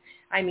job.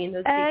 I mean,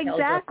 those details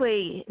are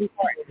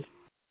important.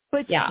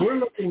 But she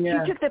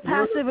took the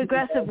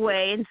passive-aggressive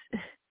way,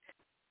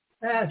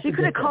 and she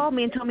could have called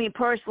me and told me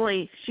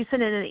personally. She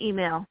sent in an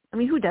email. I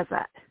mean, who does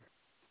that?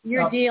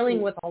 You're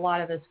dealing with a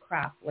lot of this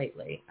crap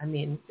lately. I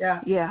mean,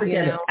 forget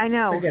it. I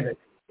know. Forget it.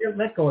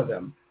 Let go of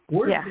them.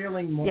 We're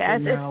dealing more now.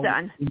 It's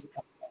done.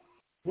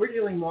 We're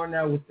dealing more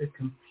now with the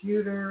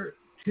computer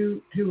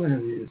two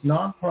interviews,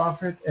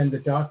 nonprofit and the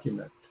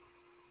document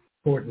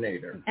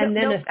coordinator. And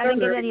then I didn't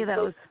get any of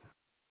those.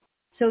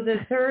 So the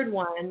third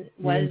one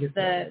was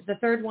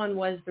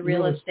the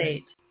real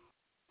estate.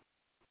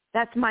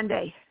 That's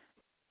Monday.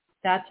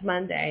 That's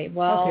Monday.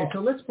 Well, okay,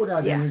 so let's put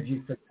out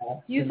energy for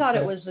that. You thought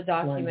it was the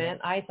document.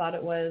 I thought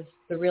it was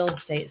the real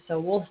estate. So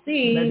we'll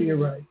see. Maybe you're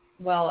right.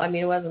 Well, I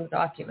mean, it wasn't the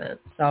document.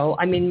 So,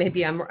 I mean,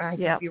 maybe I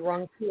could be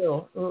wrong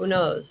too. Who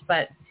knows?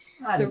 But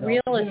the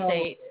real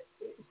estate.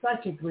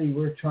 Psychically,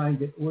 we're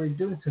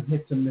doing some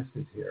hits and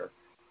misses here.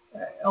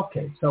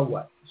 Okay, so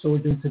what? So we're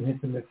doing some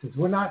hits and misses.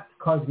 We're not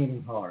causing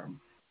any harm.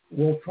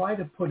 We'll try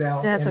to put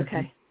out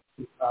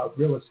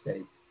real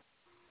estate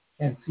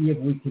and see if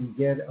we can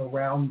get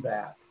around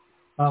that.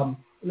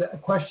 a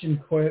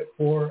question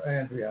for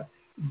Andrea.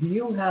 Do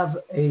you have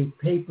a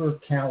paper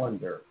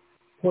calendar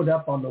put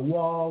up on the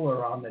wall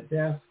or on the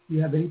desk? Do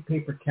you have any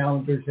paper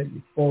calendars that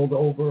you fold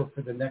over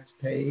for the next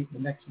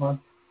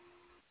month?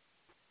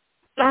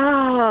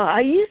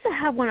 I used to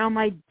have one on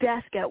my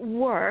desk at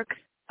work.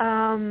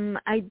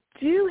 I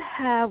do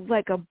have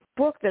like a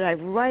book that I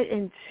write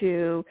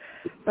into,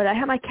 but I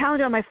have my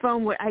calendar on my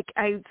phone where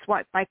I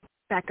swipe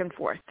back and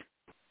forth.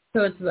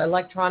 So it's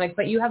electronic,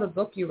 but you have a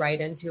book you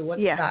write into.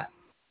 What's that?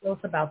 Tell us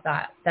about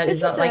that.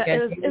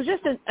 It's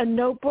just a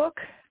notebook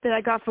that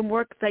I got from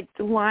work, like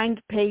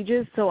lined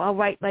pages. So I'll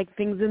write like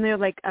things in there,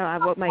 like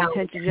what my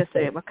intention is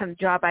yesterday, what kind of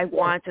job I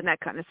want, and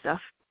that kind of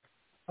stuff.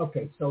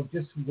 Okay, so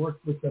just work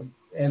with the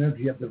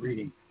energy of the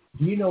reading.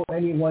 Do you know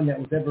anyone that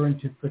was ever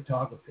into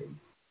photography?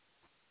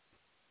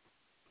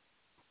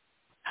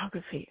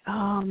 Photography.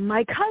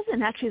 My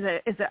cousin actually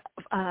is a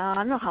I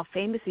don't know how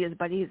famous he is,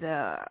 but he's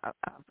a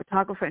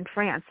photographer in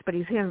France, but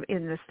he's here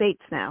in the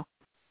States now.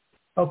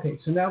 Okay,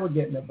 so now we're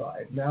getting a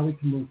vibe. Now we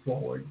can move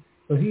forward.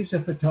 So he's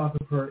a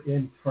photographer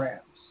in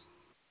France.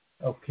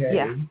 Okay.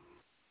 Yeah.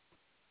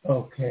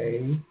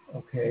 Okay.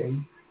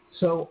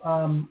 So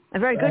a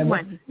very good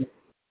one.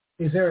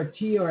 Is there a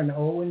T or an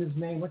O in his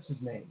name? What's his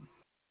name?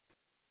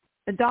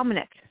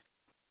 Dominic.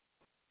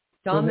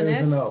 Dominic. So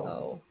there's an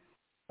O.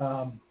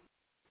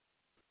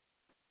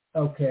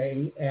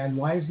 Okay, and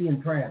why is he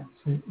in France?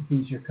 If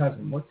he's your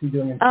cousin, what's he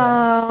doing in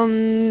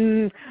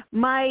France?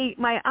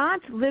 My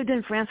aunt lived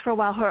in France for a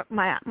while.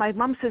 My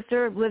mom's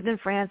sister lived in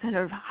France, and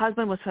her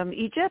husband was from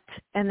Egypt,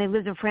 and they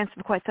lived in France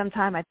for quite some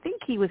time. I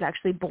think he was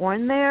actually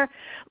born there,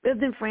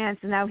 lived in France,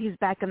 and now he's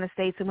back in the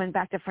States and went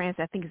back to France.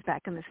 I think he's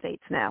back in the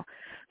States now.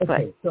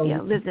 Okay, but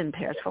lived in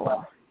Paris for a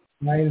while.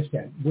 I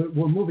understand.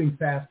 We're moving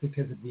fast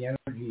because of the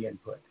energy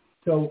input.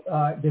 So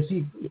does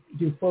he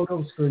do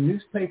photos for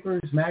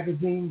newspapers,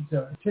 magazines,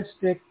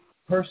 artistic,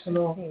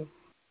 personal?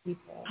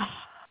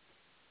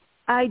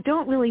 I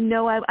don't really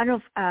know. I don't know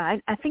if,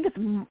 I think it's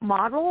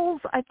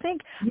models, I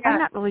think. Yeah, I'm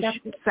not really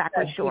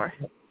exactly sure.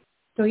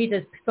 So he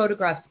just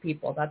photographs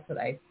people. That's what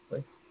I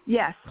was.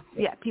 Yes.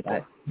 Yeah, people.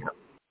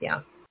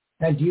 Yeah.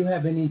 And do you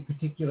have any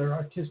particular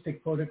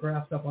artistic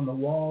photographs up on the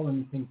wall,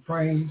 anything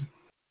framed?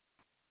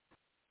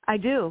 I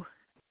do.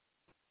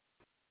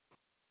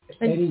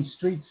 Any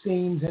street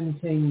scenes,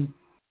 anything?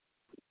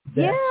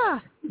 Yeah,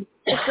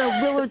 it's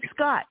a Willard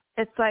Scott.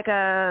 It's like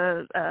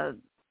a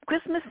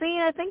Christmas scene,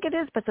 I think it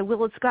is, but it's a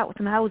Willard Scott with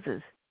some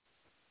houses.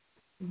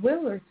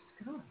 Willard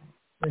Scott?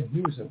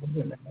 He was a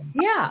weatherman.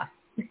 Yeah,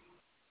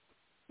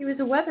 he was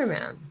a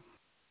weatherman.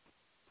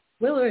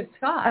 Willard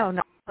Scott. Oh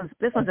no,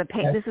 this one's a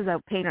paint. This is a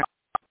painter.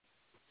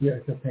 Yeah,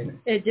 it's a painter.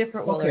 A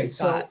different Willard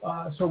Scott.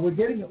 So we're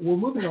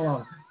moving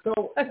along.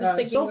 So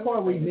so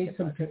far we've made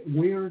some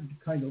weird,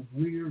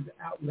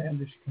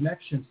 outlandish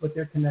connections, but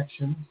they're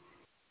connections.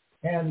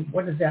 And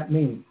what does that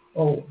mean?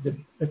 Oh,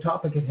 the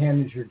topic at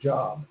hand is your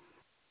job.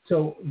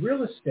 So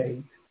real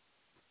estate,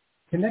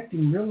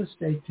 connecting real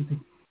estate to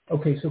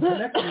connecting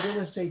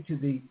real estate to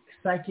the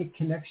psychic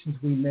connections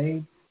we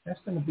made, that's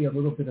going to be a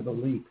little bit of a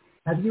leap.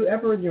 Have you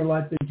ever in your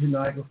life been to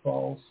Niagara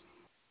Falls?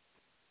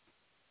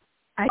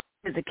 I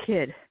as a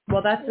kid.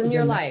 Well, that's in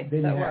your life.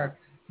 That works.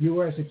 You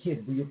were as a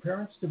kid. Were your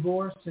parents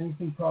divorced?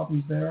 Anything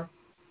problems there?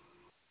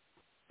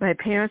 My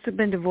parents have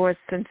been divorced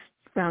since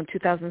around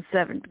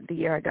 2007, the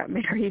year I got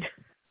married.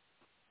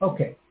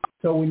 Okay,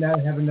 so we now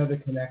have another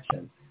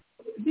connection.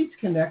 These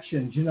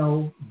connections,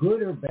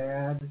 good or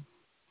bad,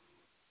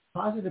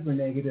 positive or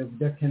negative,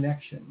 they're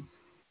connections,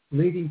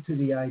 leading to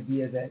the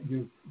idea that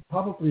you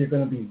probably are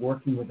going to be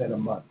working within a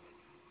month.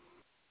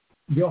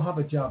 You'll have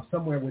a job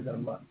somewhere within a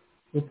month.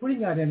 We're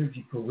putting out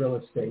energy for real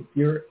estate.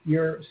 Your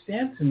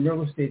stance in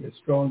real estate is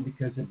strong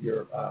because of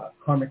your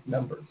karmic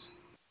numbers.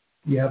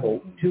 You have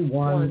 2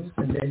 1s,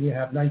 and then you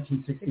have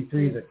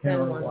 1963 as a 10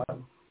 or 1.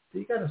 So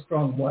you got a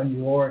strong 1.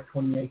 You are a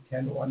 28,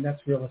 10, 1.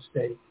 That's real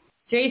estate.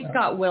 J.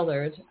 Scott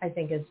Willard, I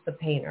think, is the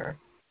painter,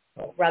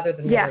 rather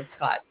than Willard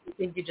Scott. I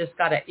think you just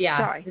got it.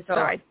 Yeah.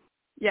 Sorry.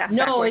 Yeah.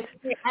 No, I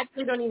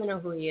actually don't even know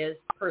who he is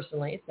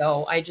personally,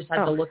 so I just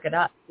had to look it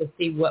up to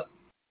see where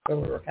we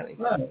were coming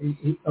from.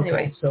 Okay,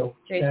 anyway, so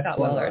J. Scott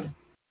Willard.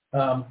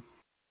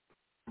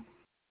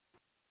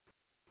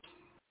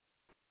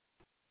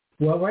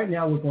 Well, right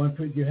now we're going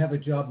for. You have a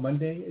job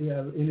Monday,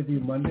 interview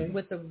Monday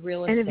with the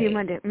real estate. Interview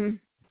Monday.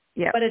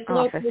 Yeah, but it's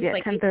office. Yeah,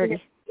 like 10:30.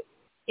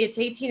 It's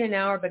 $18 an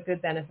hour, but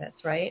good benefits,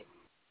 right?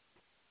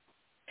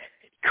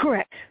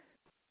 Correct.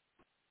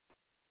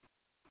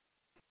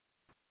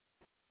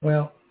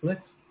 Well,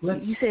 let's.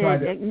 You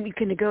said that you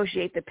can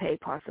negotiate the pay,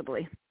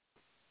 possibly.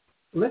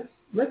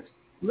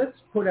 Let's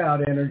put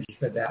out energy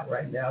for that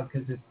right now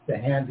because it's the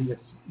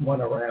handiest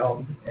one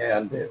around,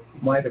 and it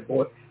might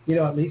avoid.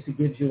 At least it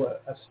gives you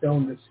a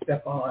stone to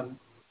step on,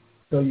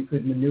 so you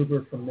could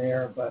maneuver from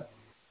there. But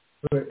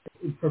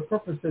for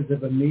purposes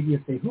of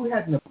immediacy, who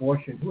had an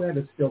abortion? Who had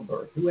a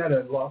stillbirth? Who had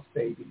a lost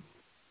baby?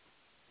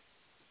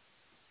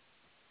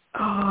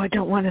 Oh, I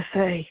don't want to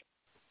say.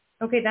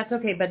 Okay, that's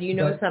okay, but you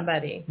know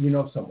somebody. You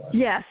know someone.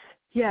 Yes.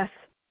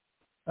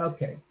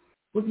 Okay.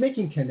 We're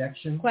making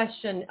connections.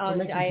 Question. We're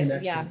making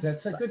connections. Yeah.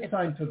 That's a good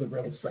sign for the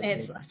real estate.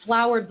 It's a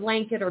flowered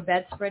blanket or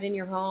bedspread in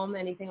your home,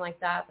 anything like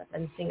that.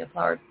 I'm seeing a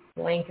flowered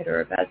blanket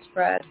or a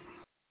bedspread.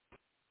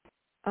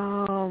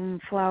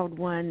 Flowered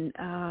one.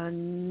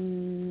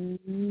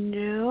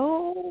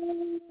 No.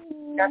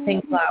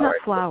 Nothing flowered. It's not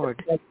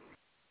flowered.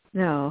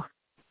 No.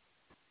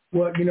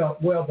 Well,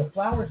 the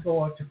flowers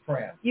go out to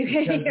France.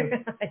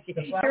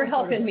 You're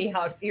helping me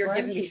out. You're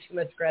French, giving me too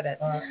much credit.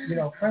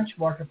 French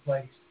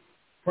marketplace,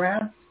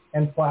 France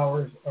and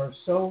flowers are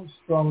so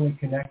strongly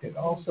connected.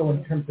 Also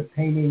in terms of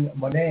painting,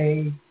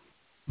 Monet,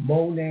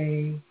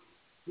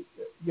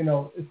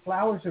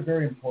 flowers are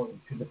very important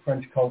to the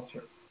French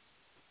culture.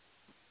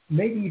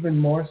 Maybe even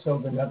more so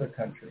than other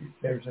countries.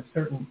 There's a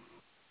certain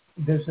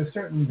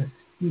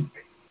mystique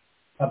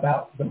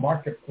about the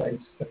marketplace,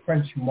 the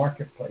French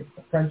marketplace,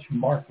 the French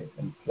market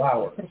and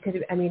flowers.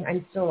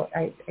 I'm still.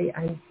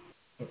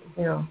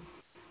 Well,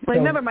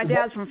 remember, my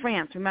dad's from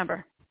France.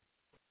 Remember.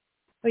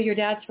 Oh, your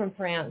dad's from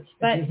France,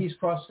 but he's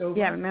crossed over.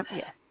 Yeah, remember.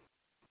 Yeah.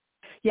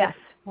 Yes,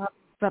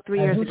 about 3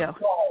 years ago.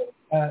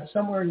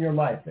 Somewhere in your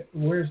life,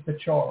 where's the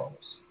Charlie?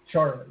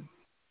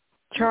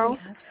 Charles.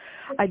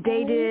 I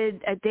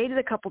dated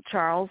a couple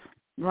Charles.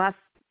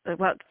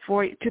 About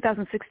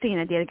 2016,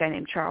 I dated a guy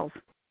named Charles.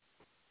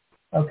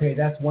 Okay,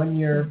 that's 1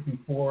 year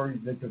before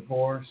the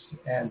divorce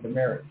and the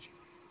marriage.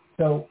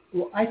 So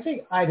I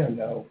don't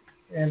know,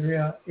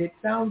 Andrea, it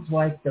sounds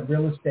like the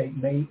real estate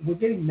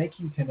we're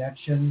making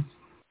connections.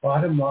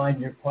 Bottom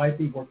line, you'll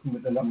probably be working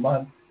within a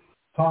month.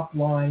 Top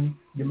line,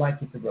 you might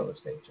get the real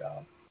estate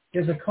job.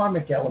 There's a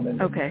karmic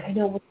element. Okay. I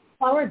know.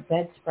 Flowered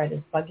bedspread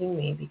is bugging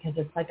me because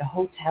it's like a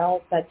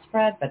hotel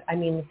bedspread, but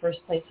the first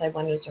place I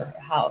went was her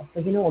house. So,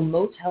 a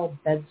motel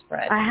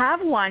bedspread. I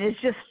have one.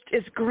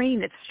 It's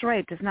green. It's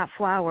striped. It's not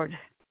flowered.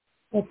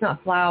 It's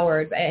not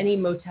flowered. Any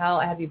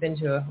motel? Have you been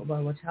to a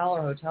motel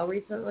or hotel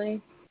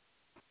recently?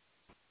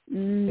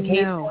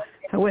 No.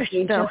 I wish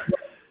so.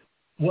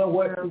 Well,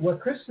 what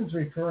Kristin's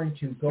referring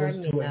to goes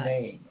to a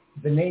name.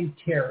 The name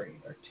Terry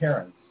or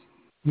Terrence.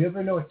 You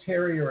ever know a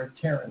Terry or a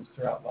Terrence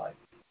throughout life?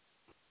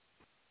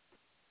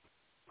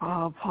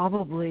 Oh,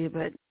 probably,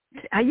 but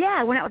I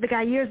went out with a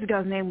guy years ago.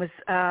 His name was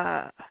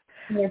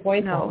your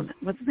boyfriend. No,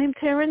 what's his name?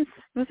 Terrence?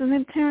 What's his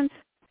name? Terrence?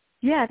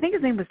 Yeah, I think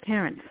his name was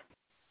Terrence.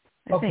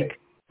 I think,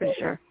 pretty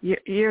sure.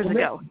 Years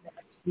ago.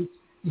 You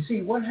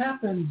see, what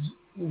happens?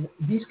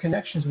 These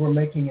connections we're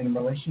making in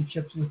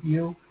relationships with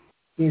you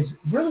is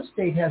real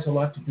estate has a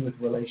lot to do with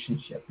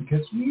relationship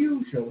because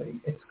usually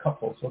it's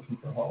couples looking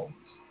for homes,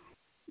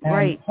 and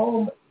right.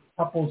 Home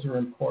couples are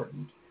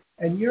important.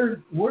 And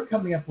we're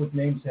coming up with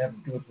names that have to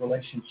do with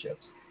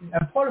relationships.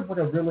 And part of what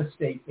a real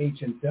estate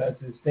agent does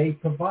is they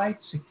provide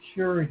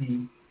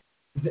security.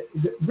 The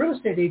real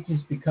estate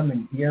agents become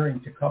endearing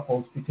to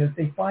couples because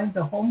they find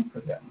the home for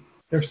them.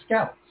 They're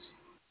scouts.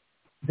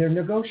 They're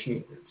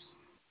negotiators.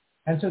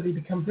 And so they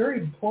become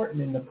very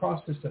important in the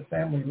process of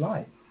family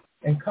life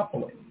and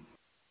coupling.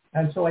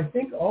 And so I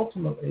think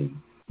ultimately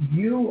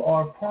you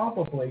are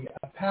probably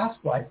a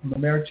past life from a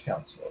marriage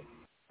counselor.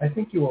 I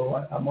think you were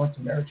once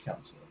a marriage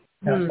counselor.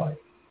 Past life.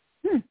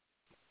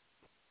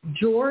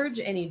 George,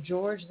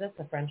 George? That's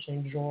a French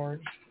name,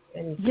 George.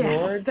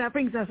 George? That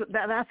brings us,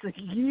 that's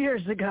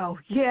years ago.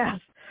 Yes.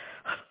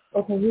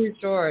 Okay, who's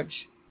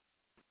George?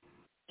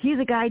 He's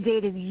a guy I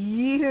dated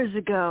years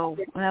ago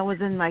when I was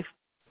in my,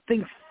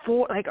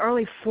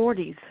 early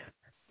 40s,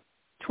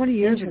 20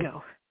 years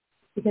ago.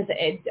 Because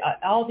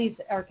all these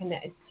are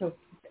connected, so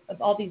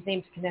all these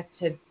names connect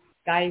to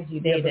guys you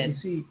dated. Yeah,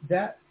 but you see,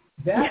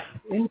 that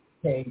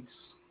indicates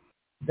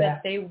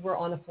that they were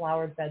on a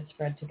flowered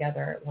bedspread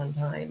together at one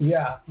time.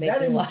 Yeah,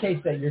 that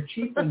indicates that you're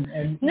cheap and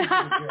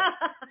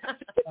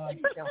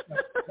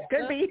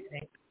could be.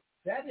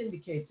 That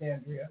indicates,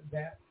 Andrea,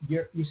 that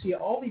you see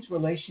all these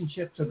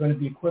relationships are going to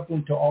be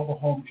equivalent to all the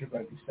homes you're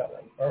going to be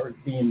selling or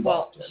be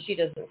involved in. She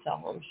doesn't sell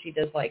homes. She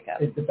does like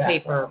the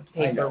paper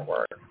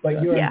work.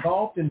 But you're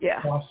involved in the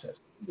process.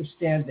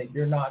 Understand that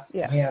you're not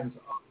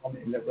hands-on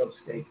in the real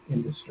estate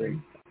industry.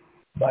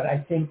 But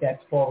I think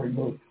that's far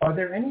removed. Are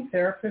there any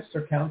therapists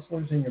or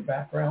counselors in your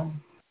background?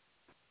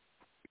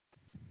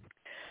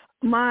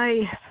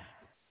 My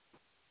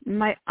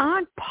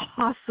aunt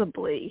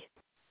possibly.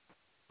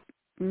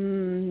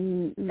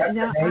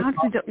 No,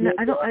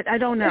 I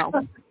don't know.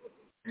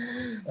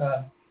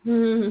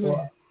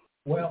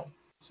 Well,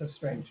 it's a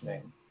strange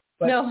name.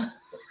 But no.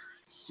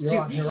 You're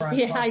on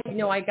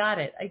I got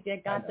it. I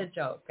got the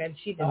joke, and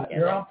she didn't get it.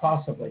 You're on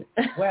possibly.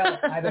 Well,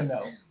 I don't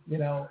know.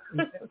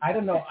 I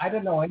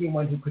don't know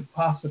anyone who could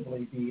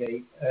possibly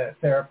be a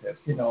therapist.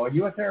 Are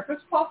you a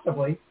therapist?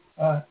 Possibly.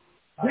 But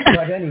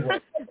anyway.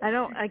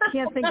 I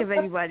can't think of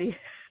anybody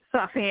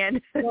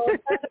offhand. No,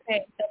 that's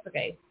okay. That's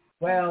okay.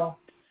 Well.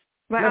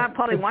 My aunt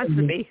probably wants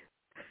to be.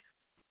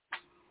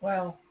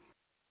 Well.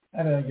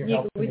 I don't know.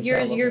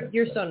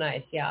 You're so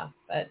nice,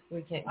 but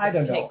we can't. I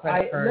don't know. Take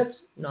credit for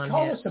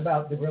Tell us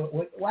about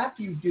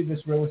after you do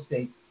this real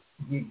estate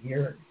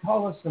here.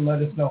 Call us and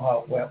let us know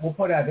how it went. We'll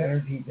put out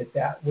energy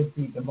that would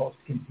be the most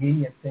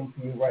convenient thing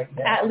for you right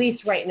now. At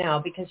least right now,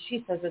 because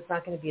she says it's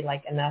not going to be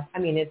like enough. I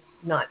mean, it's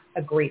not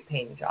a great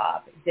paying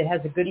job. It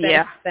has a good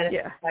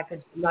benefit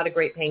package, not a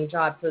great paying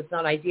job, so it's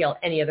not ideal.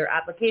 Any other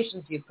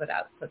applications you put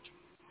out,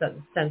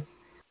 since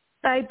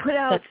I put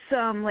out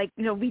some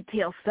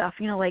retail stuff,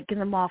 like in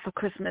the mall for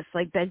Christmas,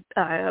 like Bath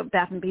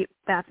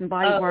and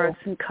Body Works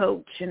and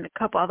Coach and a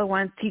couple other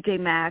ones, TJ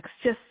Maxx,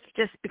 just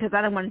because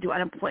I don't want to do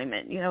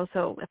unemployment,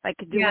 So if I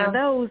could do one of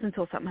those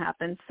until something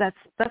happens,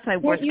 that's my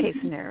worst case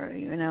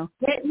scenario,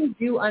 Can't you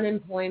do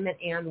unemployment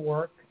and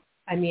work?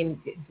 I mean,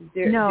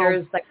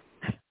 there's like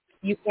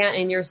you can't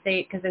in your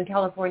state, because in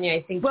California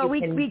I think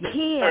we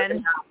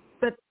can,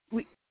 but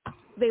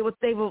they will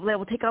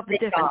take out the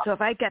difference. So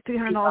if I get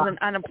 $300 in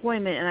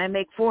unemployment and I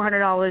make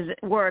 $400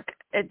 at work,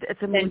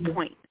 it's a moot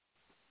point.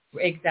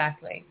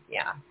 Exactly.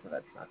 Yeah. So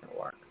that's not going to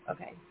work.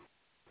 Okay.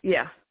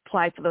 Yeah.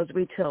 Apply for those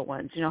retail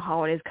ones.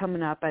 Holidays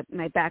coming up.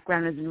 My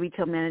background is in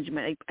retail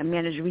management. I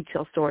managed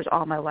retail stores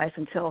all my life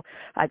until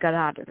I got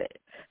out of it.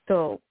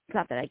 So it's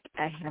not that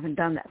I haven't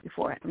done that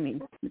before. I mean,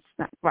 it's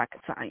not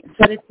rocket science.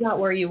 But it's not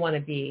where you want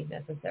to be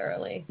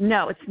necessarily.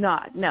 No, it's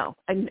not. No,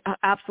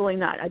 absolutely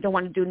not. I don't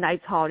want to do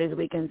nights, holidays,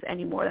 weekends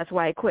anymore. That's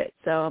why I quit.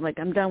 So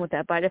I'm done with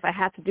that. But if I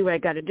have to do what I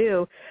got to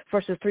do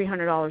versus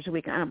 $300 a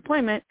week in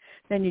unemployment,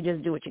 then you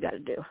just do what you got to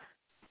do.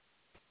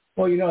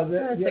 Well,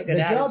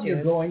 the job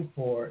you're going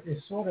for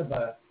is sort of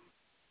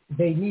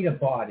they need a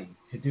body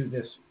to do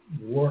this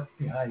work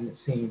behind the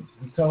scenes.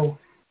 And so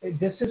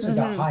this isn't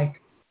a high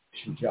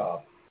competition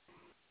job.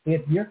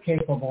 If you're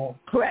capable,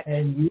 correct,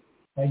 and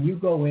you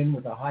go in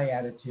with a high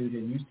attitude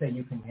and you say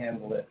you can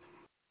handle it,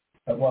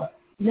 what?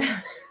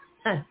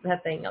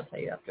 That thing I'll tell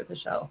you after the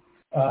show.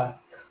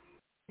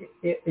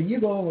 If you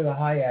go in with a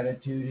high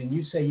attitude and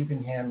you say you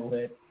can handle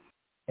it,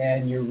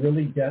 and you're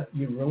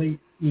really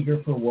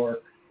eager for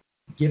work,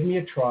 give me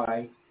a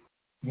try.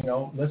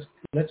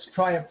 Let's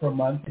try it for a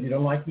month. If you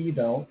don't like it, you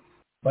don't.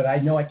 But I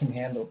know I can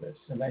handle this,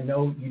 and I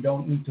know you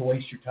don't need to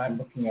waste your time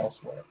looking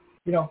elsewhere.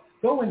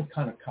 Go in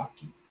kind of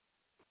cocky.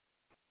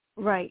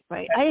 Right.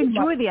 I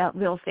enjoy the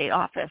real estate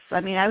office. I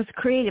mean, I was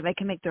creative. I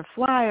can make their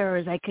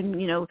flyers. I can,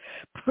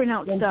 print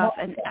out stuff.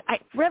 And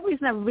for whatever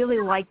reason, I really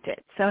liked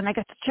it. So, and I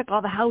got to check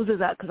all the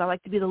houses out because I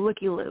like to be the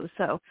looky-loo.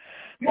 So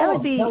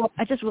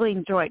I just really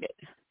enjoyed it.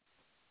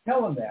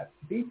 Tell them that.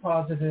 Be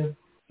positive.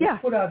 Yeah.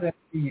 Put out there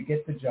you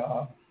get the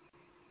job,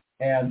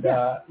 and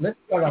let's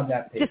start on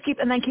that page.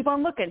 Keep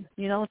on looking.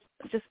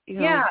 Just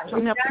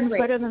something up comes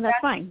better, then that's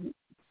fine.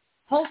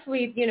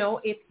 Hopefully,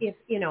 if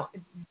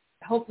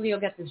hopefully you'll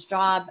get this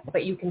job,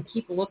 but you can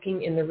keep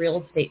looking in the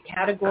real estate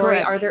category.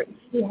 Correct. Are there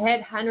any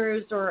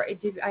headhunters, or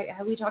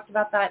have we talked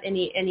about that?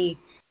 Any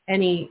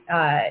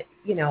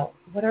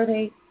what are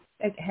they?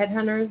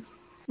 Headhunters?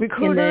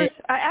 Recruiters.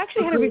 I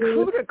actually had a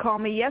recruiter call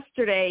me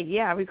yesterday.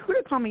 Yeah, a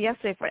recruiter called me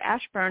yesterday for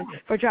Ashburn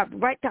for a job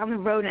right down the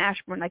road in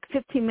Ashburn, like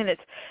 15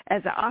 minutes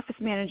as an office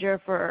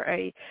manager for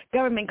a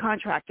government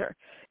contractor.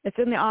 It's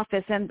in the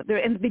office, and they're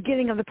in the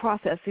beginning of the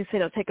process. He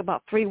said it'll take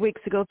about 3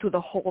 weeks to go through the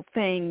whole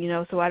thing.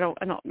 So I don't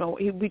know.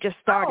 We just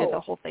started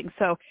the whole thing,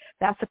 so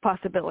that's a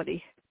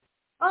possibility.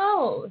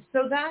 Oh,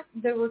 so that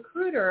the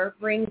recruiter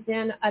brings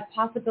in a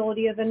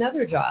possibility of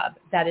another job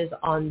that is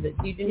on the.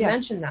 You didn't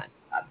mention that.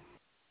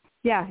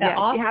 Yeah,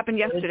 it happened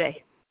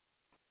yesterday.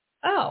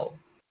 Oh,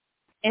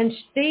 and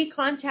they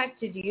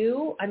contacted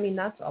you? I mean,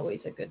 that's always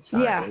a good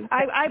sign. Yeah,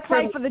 I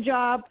applied for the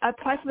job.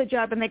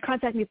 And they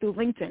contacted me through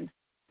LinkedIn.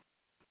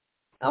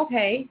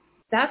 Okay,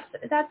 that's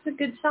a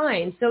good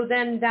sign. So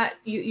then that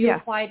you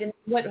applied, and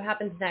what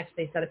happens next?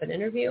 They set up an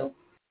interview?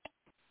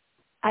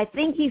 I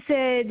think he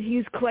said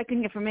he's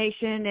collecting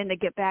information and to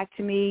get back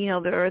to me.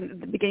 They're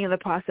in the beginning of the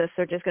process.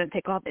 They're just going to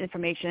take all the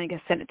information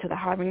and send it to the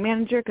hiring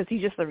manager because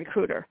he's just a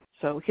recruiter.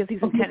 So he's in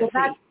Tennessee.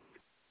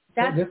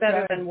 That's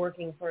better than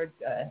working for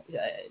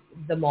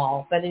the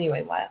mall. But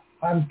anyway, what?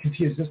 I'm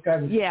confused. This guy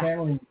was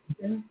channeling.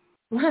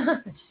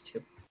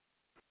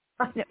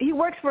 He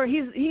works for.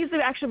 He's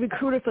the actual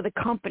recruiter for the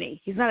company.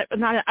 He's not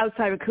an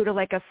outside recruiter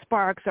like a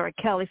Sparks or a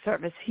Kelly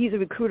Service. He's a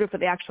recruiter for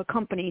the actual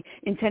company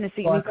in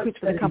Tennessee. He recruits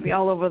for the company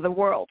all over the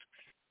world.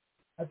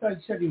 I thought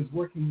you said he was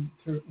working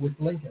with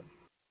Lincoln.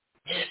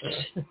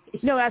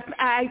 No,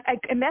 I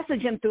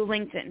messaged him through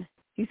LinkedIn.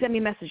 He sent me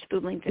a message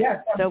through LinkedIn.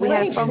 Yes, so we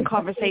had a phone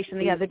conversation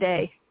the other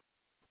day.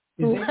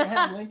 Is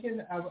Abraham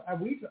Lincoln?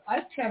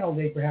 I've channeled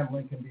Abraham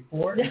Lincoln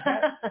before.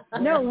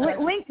 No,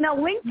 LinkedIn.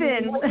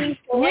 LinkedIn.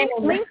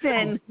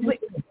 LinkedIn.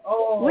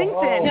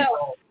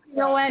 No, you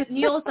know what?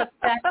 Neil's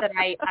upset that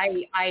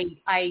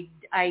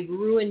I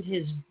ruined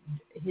his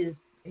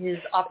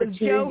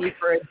opportunity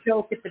for a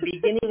joke at the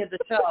beginning of the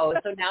show.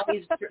 So now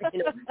he's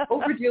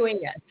overdoing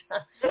it.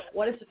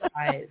 What a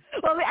surprise!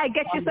 Well, I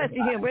get your sense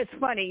of humor. It's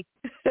funny.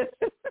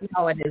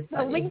 No, it is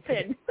funny.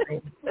 LinkedIn.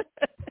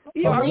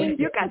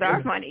 You guys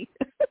are funny.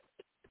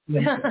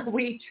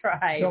 We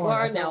try.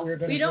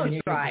 We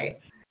don't try.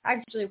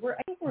 Actually,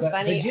 I think we're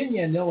funny.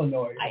 Virginia and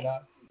Illinois are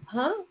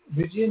not.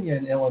 Virginia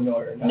and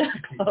Illinois are not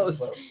close.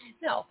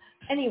 No.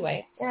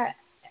 Anyway,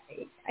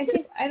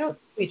 I don't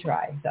think we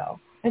try though.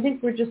 I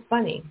think we're just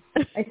funny.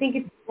 I think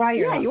it's why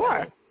you're not you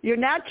funny. are. You're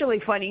naturally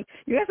funny.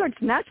 You guys are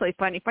naturally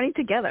funny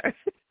together.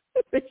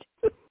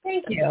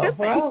 Thank you.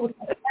 Well,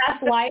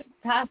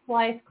 past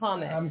life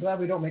comment. I'm glad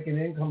we don't make an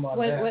income on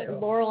that.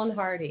 With Laurel and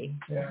Hardy.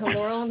 Yeah.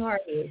 Laurel and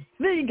Hardy.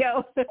 There you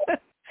go.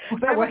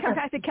 But when we come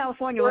back to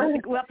California,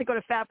 we'll have to go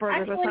to Fat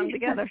Burgers or something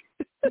together.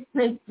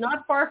 It's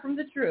not far from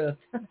the truth.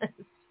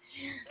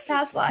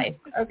 Past life.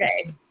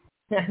 Okay.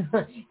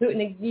 Now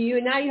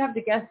you have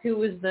to guess who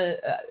was the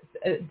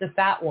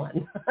fat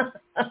one.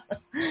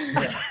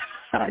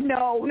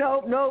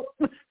 No.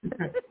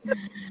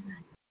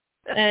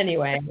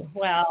 Anyway,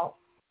 well,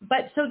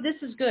 but so this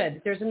is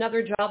good. There's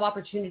another job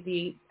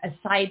opportunity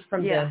aside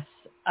from this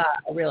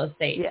real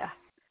estate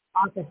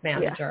office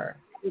manager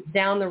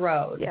down the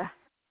road. Yeah.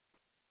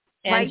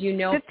 And right,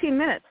 15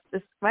 minutes.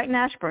 It's right in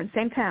Ashburn,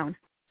 same town.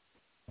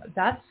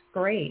 That's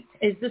great.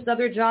 Is this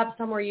other job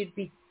somewhere you'd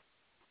be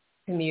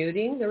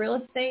commuting the real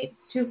estate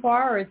too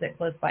far, or is it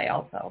close by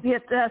also? Yeah,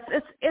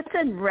 it's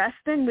in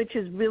Reston, which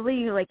is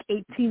really like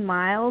 18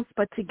 miles,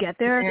 but to get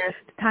there,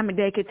 the time of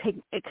day could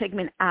take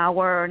me an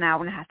hour and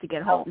a half to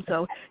get home.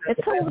 So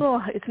it's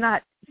it's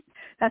not.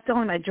 That's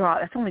only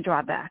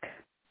drawback.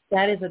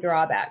 That is a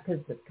drawback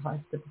because the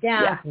cost of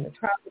gas and the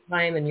travel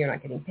time, and you're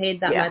not getting paid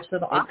that much. So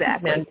the office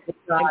manager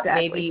job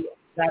may be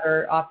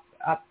better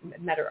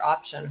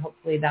option.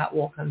 Hopefully that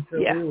will come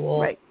through. Yeah, we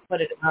will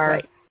put it in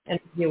our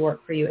interview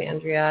work for you,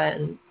 Andrea,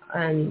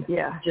 and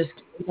just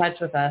keep in touch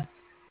with us.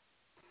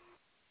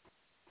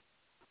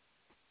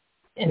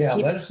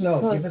 And let us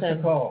know. Give us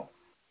a call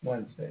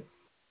Wednesday.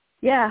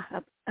 Yeah,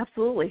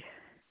 absolutely.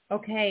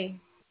 Okay.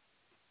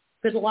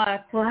 Good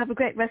luck. Well, have a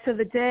great rest of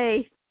the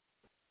day.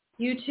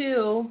 You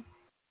too.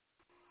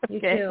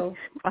 You too.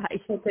 Bye.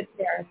 Take good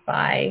care.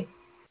 Bye.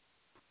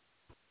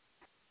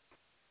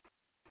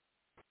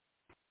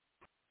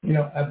 You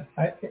know,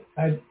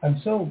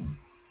 I'm so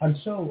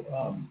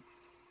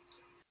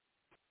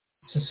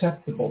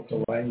susceptible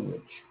to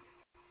language.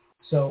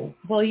 So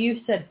well,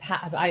 you said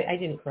I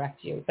didn't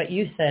correct you, but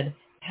you said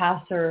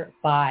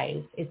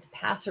passer-bys. It's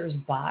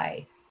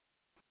passers-by.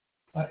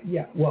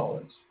 Well,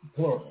 it's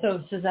plural.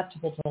 So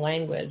susceptible to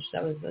language.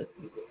 That was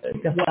a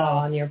guffaw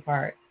on your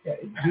part. Yeah,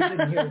 you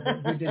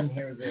didn't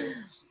hear the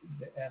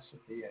S at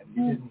the end.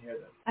 You didn't hear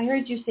that. I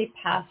heard you say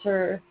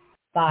passer-bys.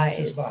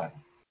 Passers-by.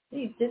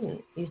 You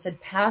didn't. You said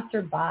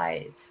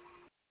passer-bys.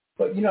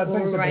 But you know,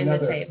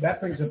 that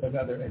brings up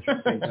another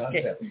interesting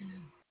concept.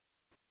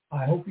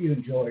 I hope you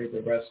enjoy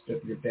the rest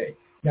of your day.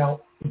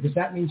 Now, does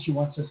that mean she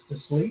wants us to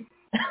sleep?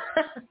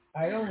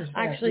 I don't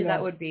understand. Actually,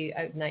 that would be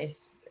a nice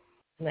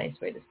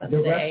way to spend the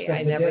the day.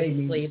 I never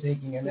day sleep.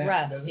 Taking a nap,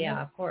 rest, it?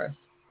 Of course.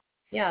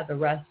 Yeah, the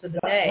rest of the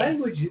day.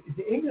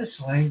 The English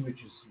language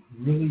is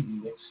really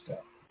mixed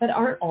up. But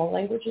aren't all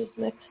languages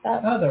mixed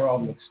up? No, they're all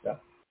mixed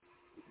up.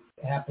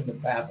 It happened to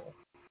Babel.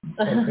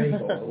 Or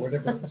bagel, or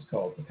whatever it was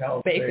called. The Tower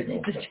of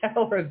Bagel. The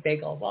Tower of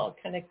Bagel. Well, it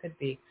kind of could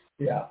be.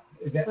 Yeah.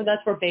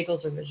 That's where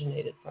bagels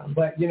originated from.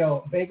 But, you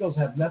know, bagels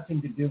have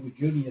nothing to do with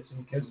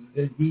Judaism because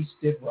the yeast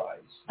did rise.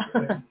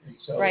 And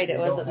so right, it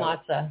wasn't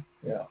matzah.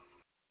 Yeah.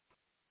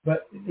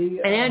 But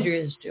and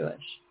Andrea is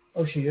Jewish.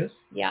 Oh, she is?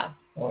 Yeah.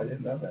 Oh, I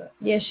didn't know that.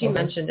 Yeah, she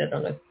mentioned it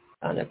on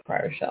a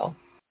prior show.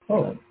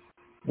 Oh.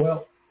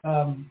 Well,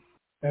 a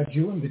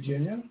Jew in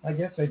Virginia? I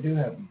guess I do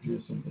have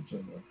Jews in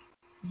Virginia.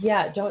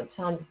 Yeah, don't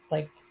sound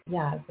like,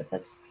 but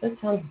that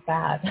sounds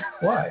bad.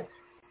 Why?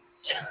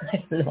 I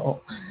don't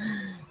know.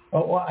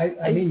 Oh, well,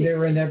 I mean,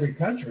 they're in every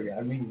country.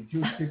 I mean,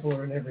 Jewish people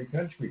are in every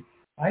country.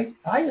 I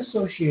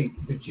associate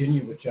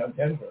Virginia with John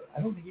Denver.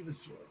 I don't think he was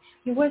Jewish.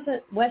 He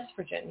wasn't West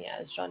Virginia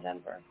as John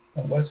Denver.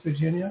 West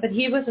Virginia? But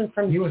he wasn't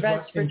from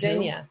West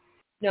Virginia.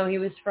 Too? No, he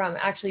was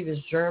he was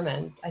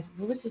German.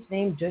 What was his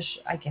name?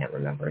 I can't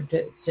remember.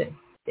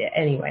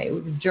 Anyway, it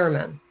was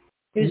German.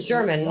 He was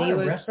German, and he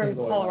was from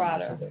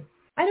Colorado.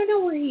 I don't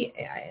know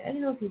I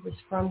don't know if he was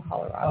from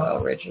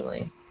Colorado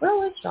originally. Where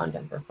was John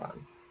Denver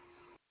from?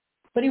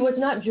 But he was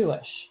not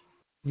Jewish.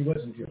 He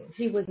wasn't Jewish.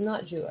 He was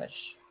not Jewish.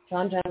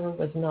 John Denver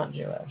was not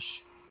Jewish.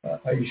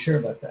 Are you sure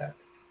about that?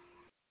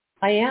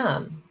 I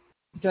am.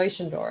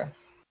 Deutschendorf.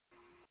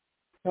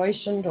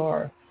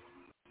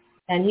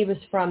 And he was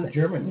from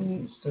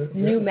German.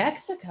 New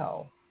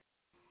Mexico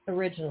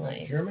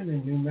originally. German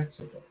in New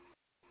Mexico.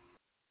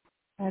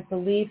 I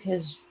believe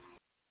his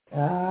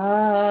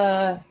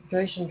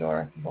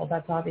Deutschendorf. Well,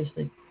 that's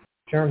obviously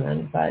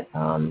German, but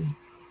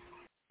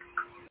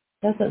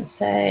doesn't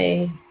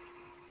say.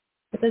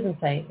 It doesn't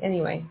say.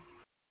 Anyway.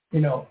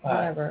 You know,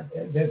 whatever.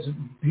 There's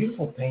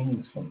beautiful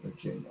paintings from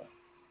Virginia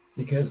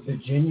because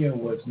Virginia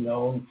was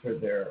known for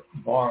their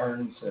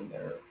barns and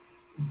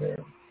their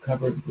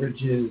covered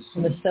bridges.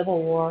 And the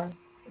Civil War.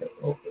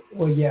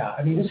 Well, yeah.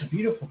 I mean, it's a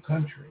beautiful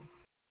country,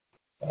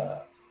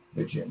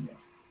 Virginia.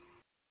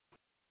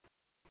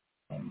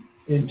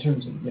 In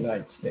terms of the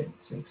United States.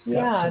 It's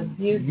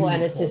beautiful,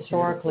 and it's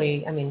historically,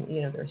 beautiful. I mean,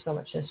 you know, there's so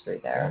much history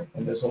there.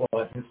 And there's a lot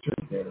of history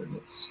there. And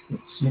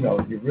it's you know,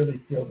 you really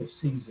feel the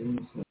seasons,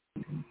 and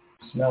you can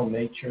smell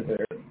nature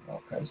there, and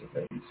all kinds of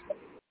things.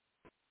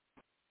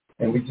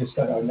 And we just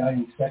got our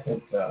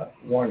 90-second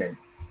warning.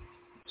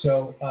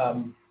 So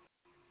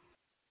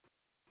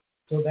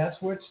so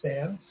that's where it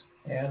stands.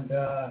 And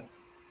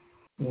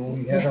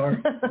we had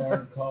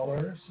our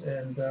callers,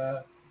 and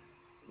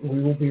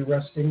we will be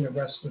resting the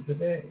rest of the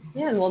day.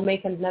 Yeah, and we'll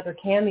make another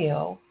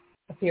cameo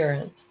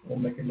appearance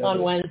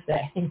on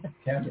Wednesday.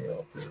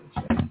 Cameo appearance.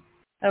 Yeah.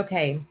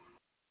 Okay.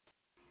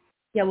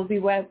 Yeah, we'll be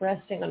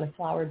resting on a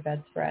flowered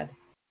bedspread.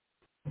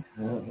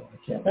 Oh, I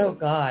can't Oh,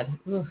 God.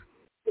 Ugh.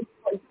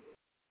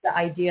 The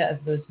idea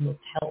of those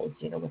motels,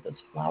 with those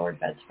flowered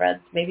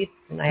bedspreads. Maybe it's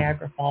the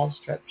Niagara Falls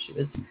trip. She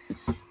was,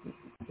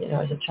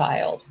 as a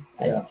child.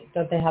 Yeah.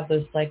 Don't they have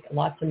those,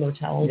 lots of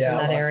motels in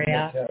that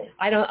area?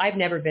 Motels. I've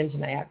never been to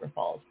Niagara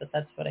Falls, but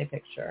that's what I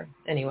picture.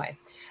 Anyway.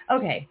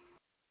 Okay.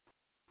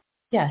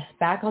 Yes,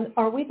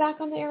 are we back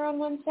on the air on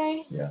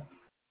Wednesday? Yeah.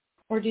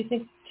 Or do you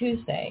think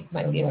Tuesday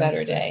might be a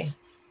better day?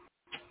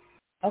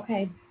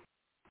 Okay.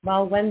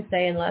 Well,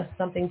 Wednesday, unless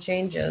something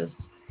changes.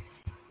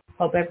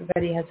 Hope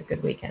everybody has a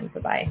good weekend.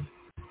 Goodbye.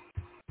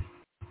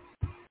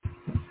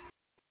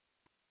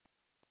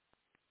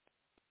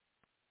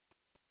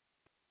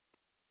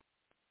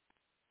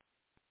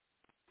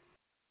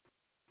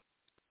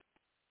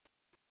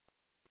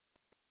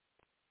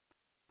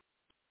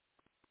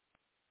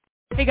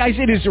 Hey guys,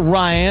 it is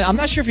Ryan. I'm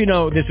not sure if you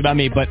know this about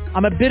me, but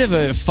I'm a bit of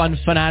a fun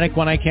fanatic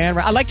when I can.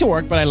 I like to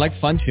work, but I like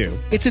fun too.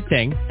 It's a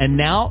thing. And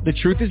now the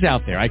truth is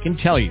out there. I can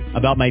tell you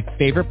about my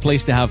favorite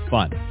place to have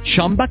fun.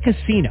 Chumba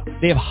Casino.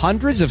 They have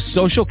hundreds of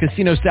social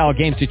casino style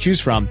games to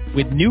choose from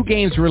with new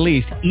games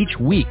released each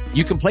week.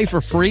 You can play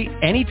for free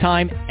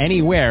anytime,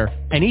 anywhere.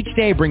 And each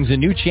day brings a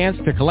new chance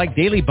to collect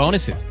daily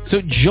bonuses. So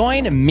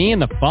join me in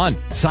the fun.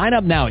 Sign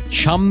up now at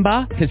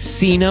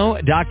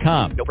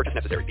ChumbaCasino.com. No purchase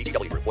necessary.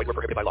 VGW Group. Void where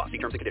prohibited by law. See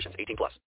terms and conditions. 18+.